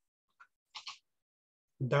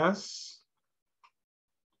does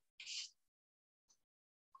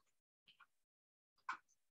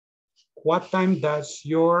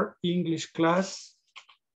your English class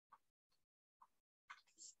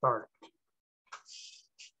start?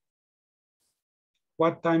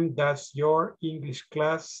 What time does your English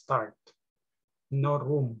class start? No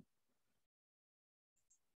room.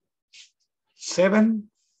 7.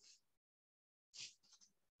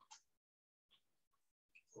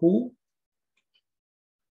 Who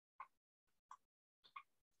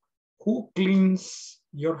cleans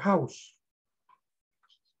your house?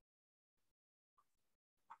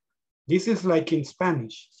 This is like in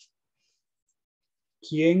Spanish.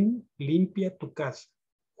 ¿Quién limpia tu casa?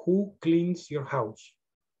 Who cleans your house?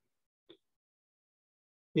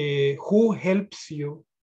 Who helps you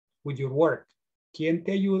with your work? ¿Quién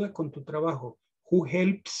te ayuda con tu trabajo? Who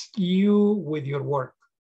helps you with your work?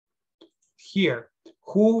 Here,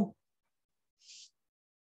 who?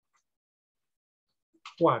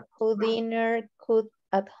 What? Who dinner cook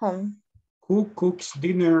at home? Who cooks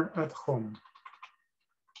dinner at home?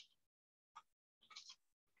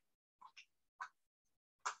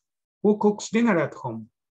 Who cooks dinner at home?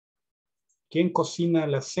 ¿Quién cocina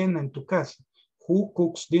la cena en tu casa? Who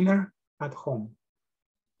cooks dinner at home?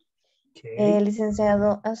 Okay.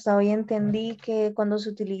 Licenciado, hasta hoy entendí que cuando se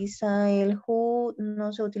utiliza el who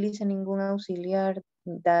no se utiliza ningún auxiliar,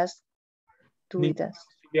 does, do y does.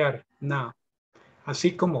 Auxiliar, no.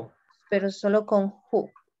 Así como. Pero solo con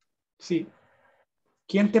who. Sí.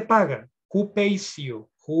 ¿Quién te paga? Who pays you?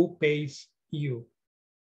 Who pays you?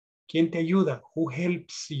 ¿Quién te ayuda? Who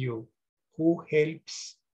helps you? Who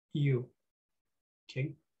helps you?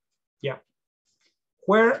 Okay. Yeah.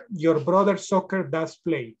 Where your brother soccer does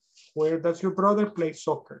play? Where does your brother play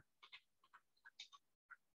soccer?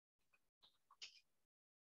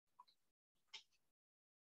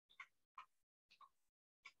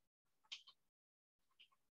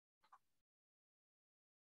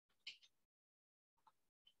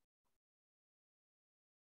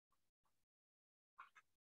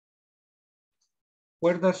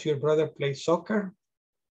 Where does your brother play soccer?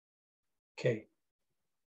 Okay.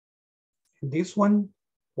 This one,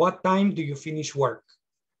 what time do you finish work?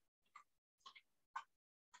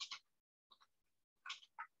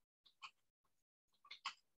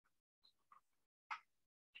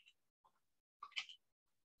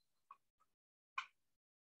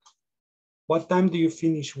 What time do you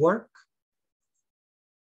finish work?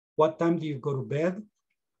 What time do you go to bed?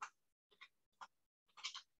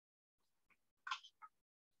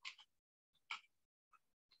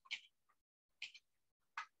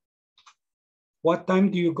 What time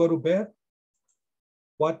do you go to bed?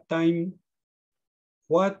 What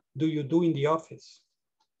do you do in the office?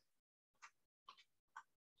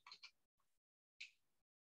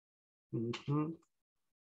 Mm-hmm.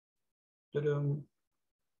 Ta-dum.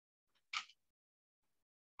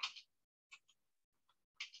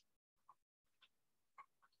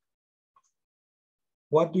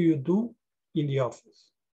 What do you do in the office?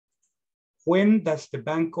 When does the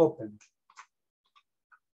bank open?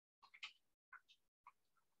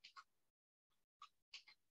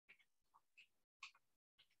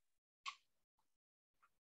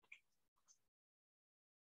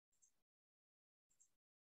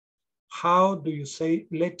 How do you say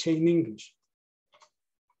leche in English?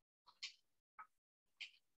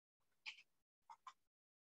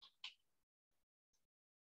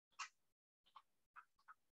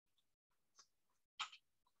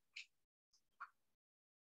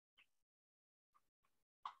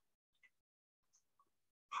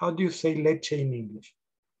 How do you say leche in English?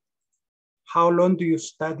 How long do you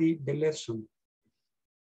study the lesson?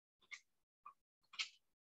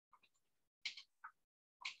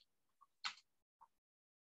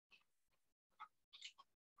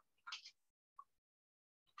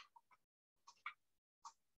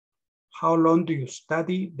 How long do you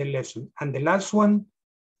study the lesson? And the last one,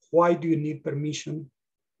 why do you need permission?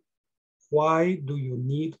 Why do you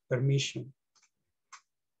need permission?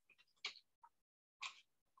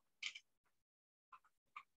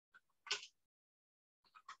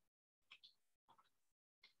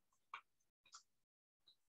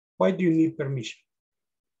 Why do you need permission?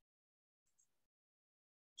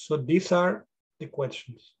 So these are the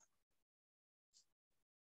questions.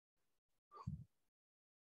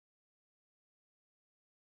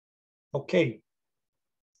 Okay.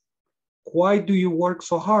 Why do you work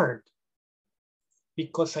so hard?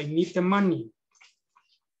 Because I need the money.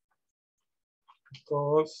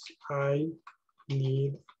 Because I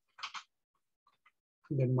need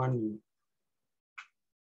the money.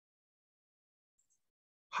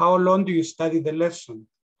 How long do you study the lesson?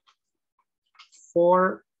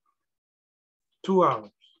 For 2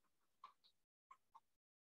 hours.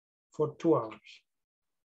 For 2 hours.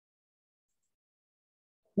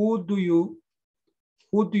 Who do you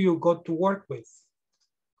go to work with?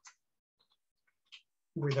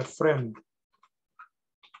 With a friend.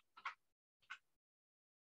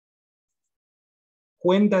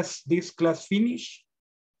 When does this class finish?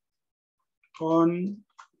 On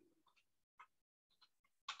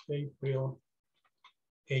April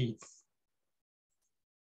 8th.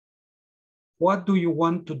 What do you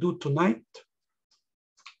want to do tonight?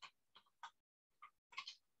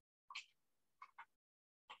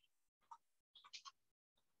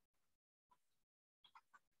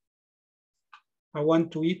 I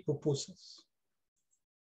want to eat pupusas.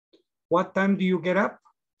 What time do you get up?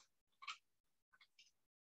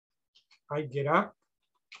 I get up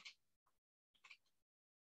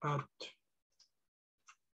at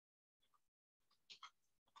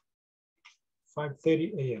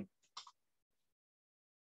 5:30 a.m.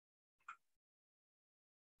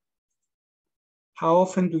 How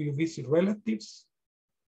often do you visit relatives?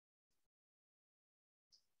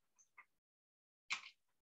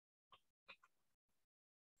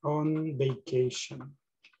 On vacation.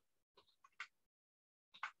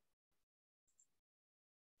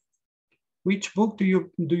 Which book do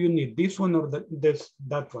you need? This one or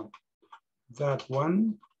that one? That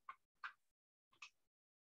one.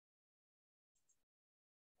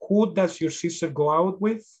 Who does your sister go out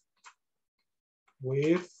with?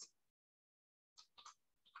 With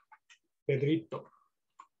Pedrito.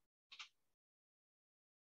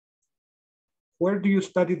 Where do you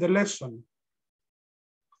study the lesson?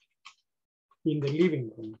 In the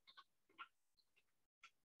living room.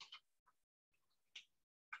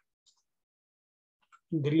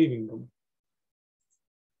 In the living room.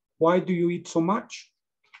 Why do you eat so much?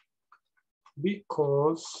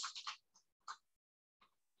 Because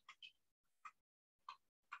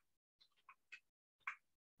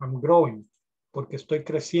I'm growing. Porque estoy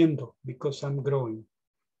creciendo. Because I'm growing.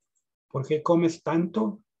 ¿Por qué comes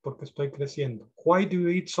tanto? Porque estoy creciendo. Why do you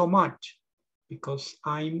eat so much? Because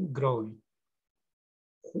I'm growing.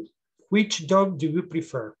 Which job do you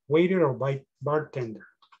prefer? Waiter or bartender?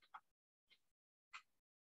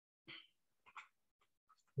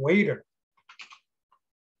 Waiter.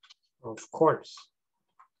 Of course.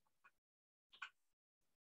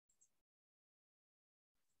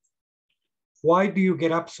 Why do you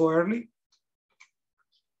get up so early?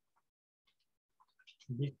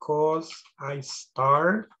 Because I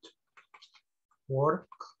start work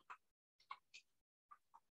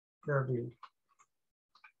early.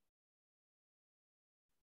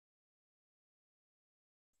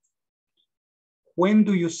 When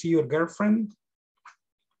do you see your girlfriend?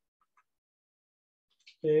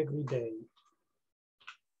 Every day.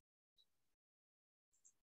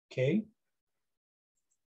 Okay.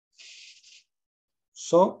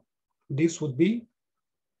 So this would be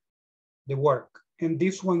the work. And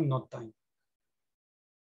this one, no time.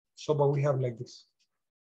 So, but we have like this.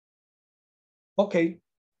 Okay.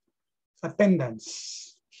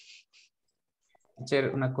 Attendance.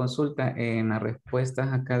 Teacher, una consulta en las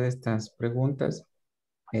respuestas acá de estas preguntas.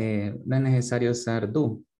 No es necesario usar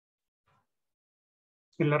do.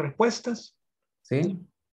 En las respuestas. Sí.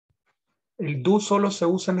 El do solo se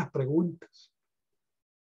usa en las preguntas.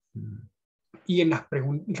 Y en las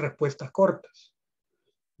respuestas cortas.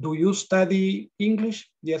 Do you study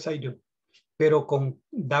English? Yes, I do. Pero con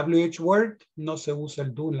WH word no se usa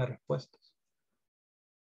el do en las respuestas.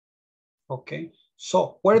 Okay.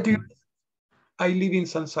 So, where do you live? I live in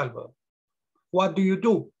San Salvador. What do you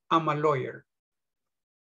do? I'm a lawyer.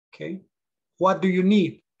 Okay. What do you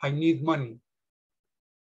need? I need money.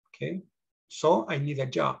 Okay. So, I need a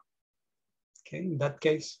job. Okay. In that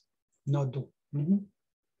case, no do.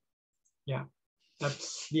 Yeah.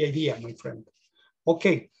 That's the idea, my friend.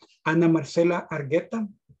 Okay. Ana Marcela Argueta.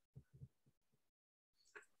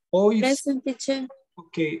 Hoy. Present, teacher.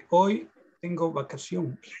 Ok, hoy tengo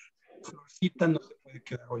vacación. Florcita no se puede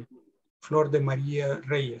quedar hoy. Flor de María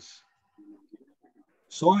Reyes.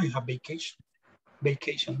 So I have vacation.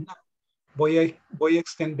 Vacation now. Voy a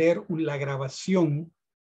extender la grabación.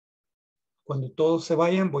 Cuando todos se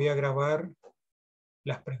vayan, voy a grabar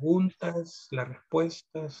las preguntas, las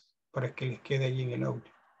respuestas, para que les quede ahí en el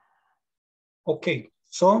audio. Ok,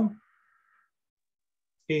 so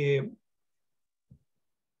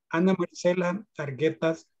Ana Marcela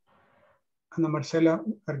Argueta. Ana Marcela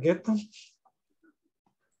Argueta.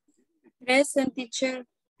 Present, teacher.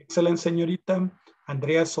 Excelente, señorita.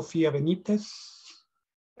 Andrea Sofía Benítez.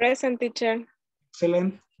 Present, teacher.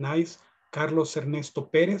 Excelente, nice. Carlos Ernesto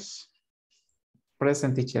Pérez.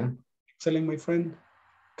 Present, teacher. Excellent, my friend.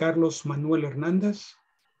 Carlos Manuel Hernández.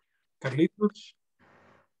 Carlitos.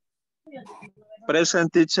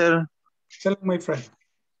 Present, teacher. Excellent, my friend.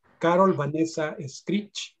 Carol Vanessa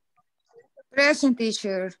Screech. Present,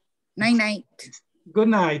 teacher. Night, night. Good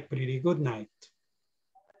night, pretty. Good night.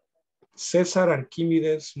 César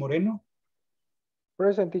Arquímedes Moreno.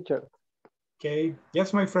 Present, teacher. Okay.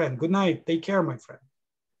 Yes, my friend. Good night. Take care, my friend.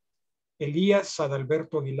 Elías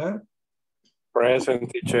Adalberto Aguilar. Present,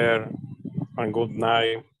 teacher. And good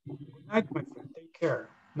night. Good night, my friend. Take care.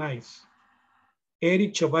 Nice.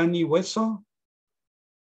 Eric Giovanni Hueso.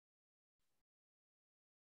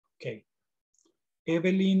 Okay.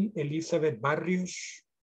 Evelyn Elizabeth Barrios.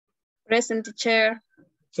 Present, teacher.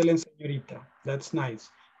 Excellent, señorita. That's nice.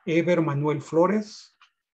 Ever Manuel Flores.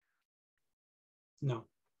 No.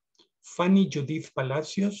 Fanny Judith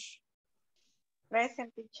Palacios.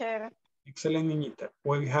 Present, teacher. Excellent, niñita.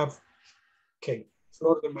 We have, okay.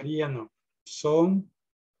 Flor de María, no. Son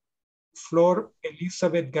Flor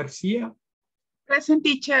Elizabeth García. Present,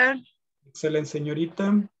 teacher. Excellent,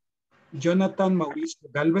 señorita. Jonathan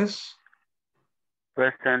Mauricio Galvez.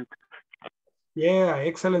 Present. Yeah,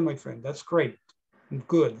 excellent, my friend. That's great.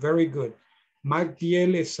 Good, very good.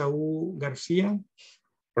 Magdiel Esaú García.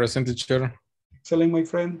 Present, teacher. Excellent, my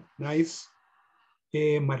friend. Nice.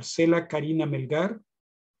 Marcela Karina Melgar.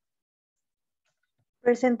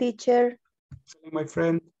 Present, teacher. Excellent, my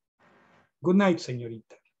friend. Good night,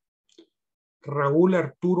 señorita. Raúl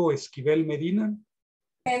Arturo Esquivel Medina.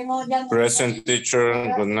 Present,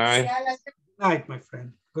 teacher. Good night. Good night, my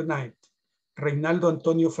friend. Good night. Reinaldo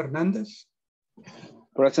Antonio Fernández.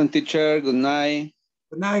 Present, teacher. Good night.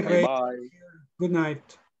 Good night, Bye, Ray. bye. Good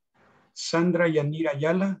night. Sandra Yanira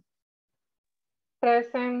Ayala.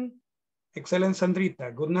 Present. Excellent,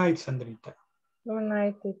 Sandrita. Good night, Sandrita. Good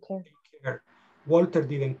night, teacher. Take care. Walter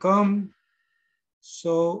didn't come.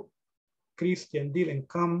 So Christian didn't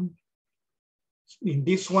come. In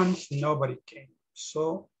this one, nobody came.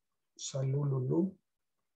 So Salululu.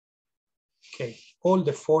 Okay, all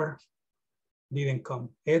the four didn't come.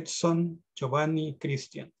 Edson, Giovanni,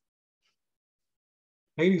 Christian.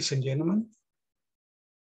 Ladies and gentlemen.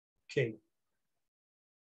 Okay.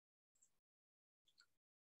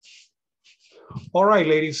 All right,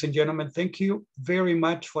 ladies and gentlemen, thank you very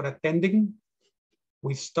much for attending.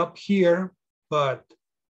 We stop here, but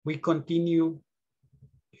we continue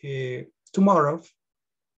tomorrow.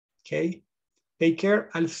 Okay. Take care.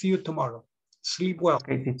 I'll see you tomorrow. Sleep well.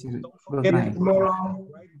 Okay, teacher. Don't forget tomorrow.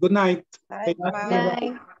 Right? Good night. Bye.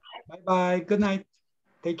 Bye-bye. Good night.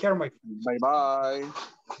 Take care, my friends. Bye-bye.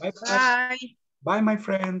 Bye-bye. Bye. Bye, my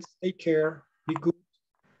friends. Take care. Be good.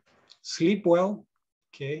 Sleep well.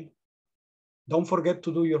 Okay. Don't forget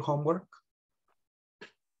to do your homework.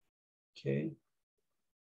 Okay.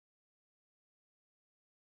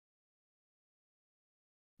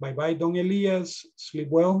 Bye-bye, Don Elias. Sleep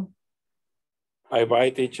well.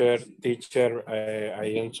 Bye, teacher. Teacher,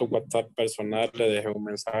 ahí en su WhatsApp personal le dejé un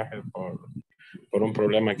mensaje por un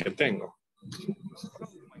problema que tengo.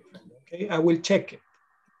 Okay, I will check it.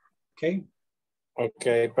 Okay.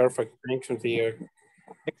 Okay, perfect. Thank you, dear.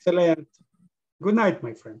 Excellent. Good night,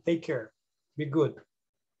 my friend. Take care. Be good.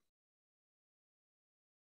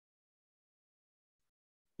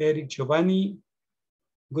 Eric Giovanni.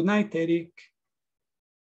 Good night, Eric.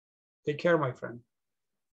 Take care, my friend.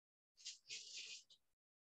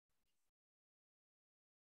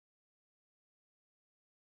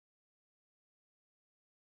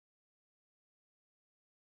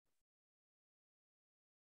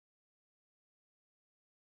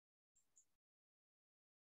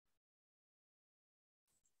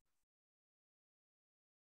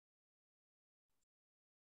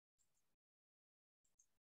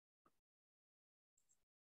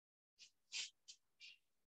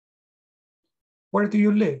 Where do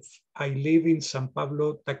you live? I live in San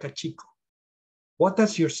Pablo, Tacachico. What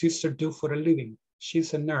does your sister do for a living?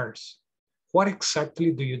 She's a nurse. What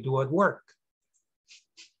exactly do you do at work?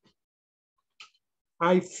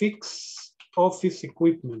 I fix office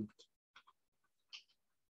equipment.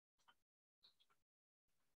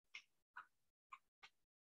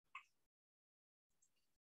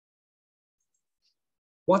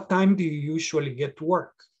 What time do you usually get to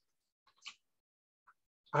work?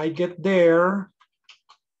 I get there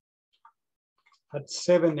at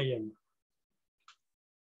 7 a.m.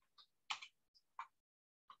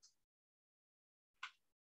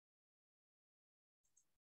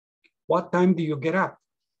 What time do you get up?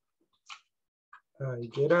 I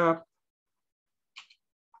get up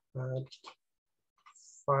at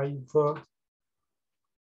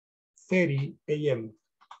 5:30 a.m.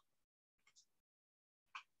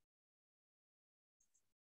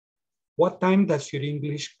 What time does your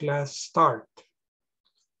English class start?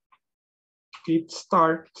 It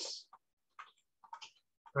starts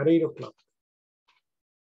at 8 o'clock.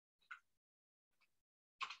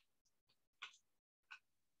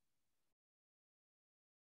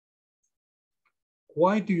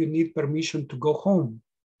 Why do you need permission to go home?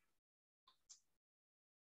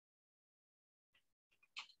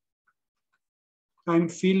 I'm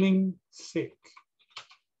feeling sick.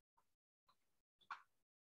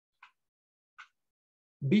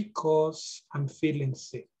 Because I'm feeling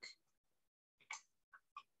sick.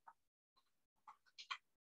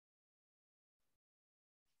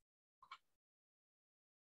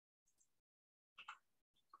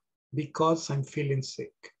 Because I'm feeling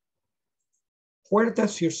sick. Where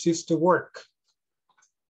does your sister work?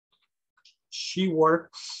 She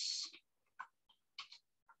works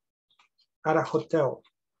at a hotel.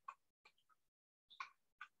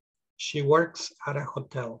 She works at a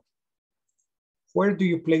hotel. Where do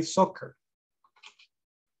you play soccer?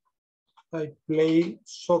 I play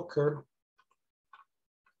soccer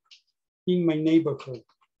in my neighborhood.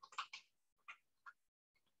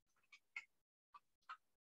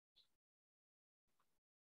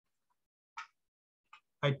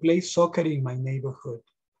 I play soccer in my neighborhood.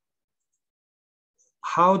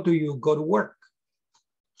 How do you go to work?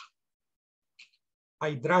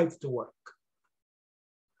 I drive to work.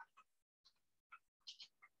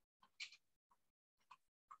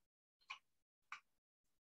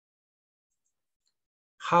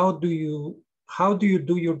 How do you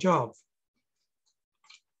do your job?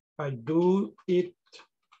 I do it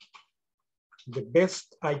the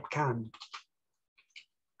best I can.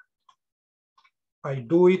 I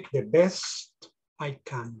do it the best I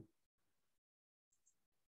can.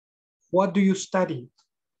 What do you study?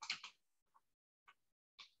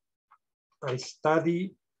 I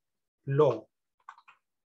study law.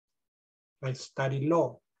 I study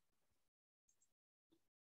law.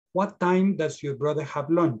 What time does your brother have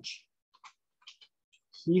lunch?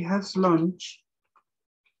 He has lunch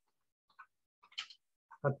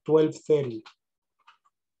at 12:30.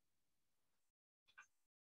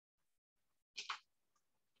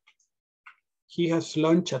 He has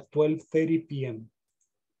lunch at 12:30 p.m.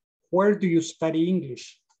 Where do you study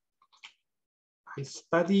English? I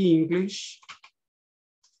study English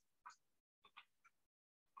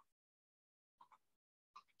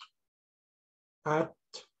at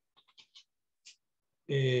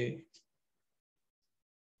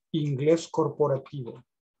Inglés Corporativo.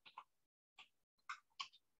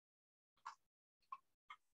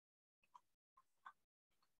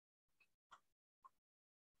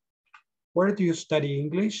 Where do you study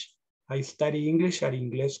English? I study English at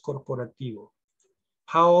Inglés Corporativo.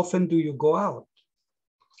 How often do you go out?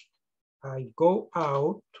 I go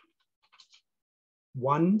out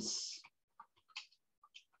once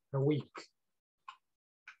a week.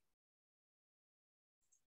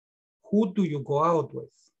 Who do you go out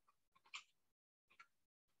with?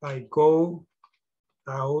 I go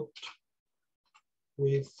out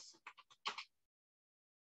with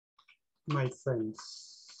my friends.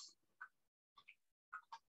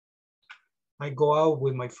 I go out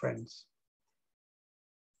with my friends.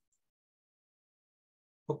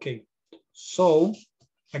 Okay, so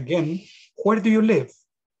again, where do you live?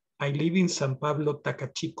 I live in San Pablo,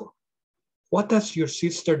 Tacachico. What does your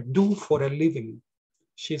sister do for a living?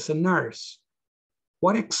 She's a nurse.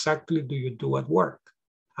 What exactly do you do at work?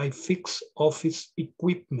 I fix office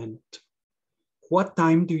equipment. What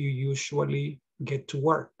time do you usually get to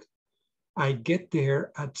work? I get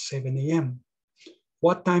there at 7 a.m.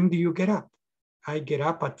 What time do you get up? I get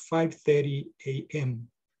up at 5:30 a.m.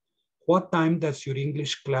 What time does your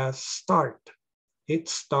English class start? It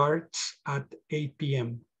starts at 8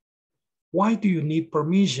 p.m. Why do you need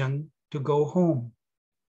permission to go home?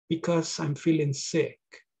 Because I'm feeling sick.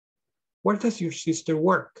 Where does your sister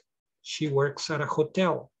work? She works at a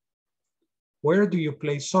hotel. Where do you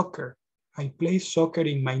play soccer? I play soccer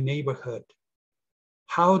in my neighborhood.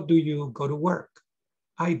 How do you go to work?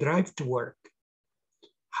 I drive to work.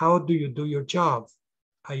 How do you do your job?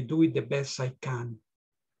 I do it the best I can.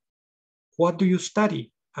 What do you study?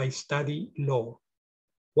 I study law.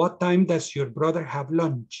 What time does your brother have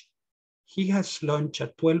lunch? He has lunch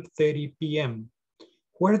at 12:30 p.m.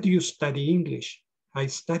 Where do you study English? I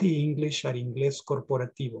study English at Inglés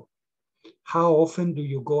Corporativo. How often do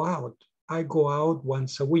you go out? I go out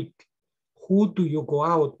once a week. Who do you go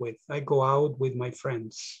out with? I go out with my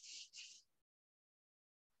friends.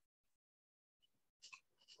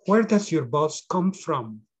 Where does your boss come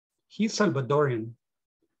from? He's Salvadorian.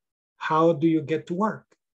 How do you get to work?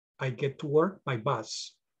 I get to work by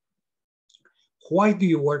bus. Why do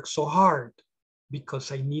you work so hard?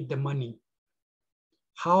 Because I need the money.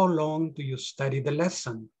 How long do you study the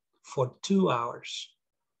lesson? For 2 hours.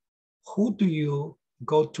 Who do you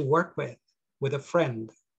go to work with? With a friend.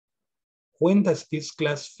 When does this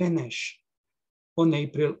class finish? On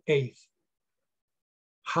April 8th.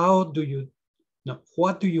 What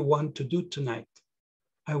do you want to do tonight?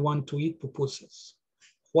 I want to eat pupusas.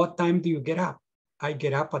 What time do you get up? I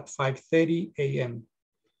get up at 5:30 a.m.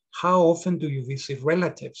 How often do you visit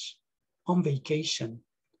relatives? On vacation.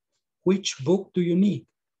 Which book do you need?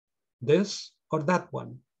 This or that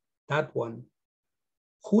one? That one.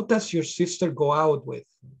 Who does your sister go out with?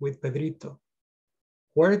 With Pedrito.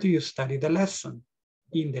 Where do you study the lesson?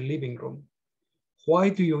 In the living room. Why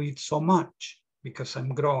do you eat so much? Because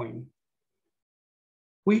I'm growing.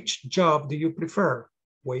 Which job do you prefer?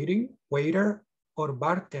 Waiting, waiter, or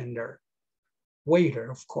bartender?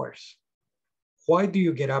 Waiter, of course. Why do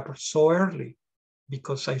you get up so early?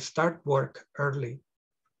 Because I start work early.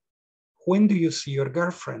 When do you see your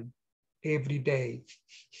girlfriend? Every day.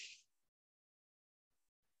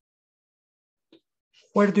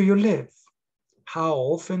 Where do you live? How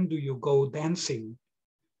often do you go dancing?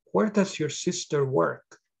 Where does your sister work?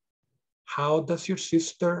 How does your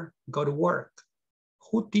sister go to work?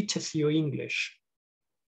 Who teaches you English?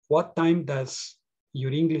 What time does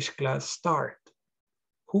your English class start?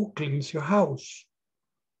 Who cleans your house?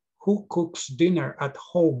 Who cooks dinner at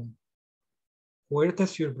home? Where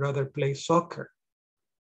does your brother play soccer?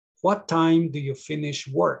 What time do you finish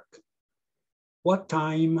work? What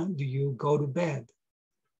time do you go to bed?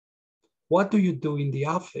 What do you do in the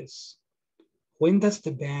office? When does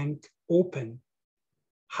the bank open?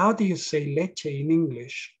 How do you say leche in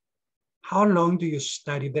English? How long do you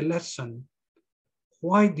study the lesson?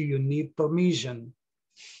 Why do you need permission?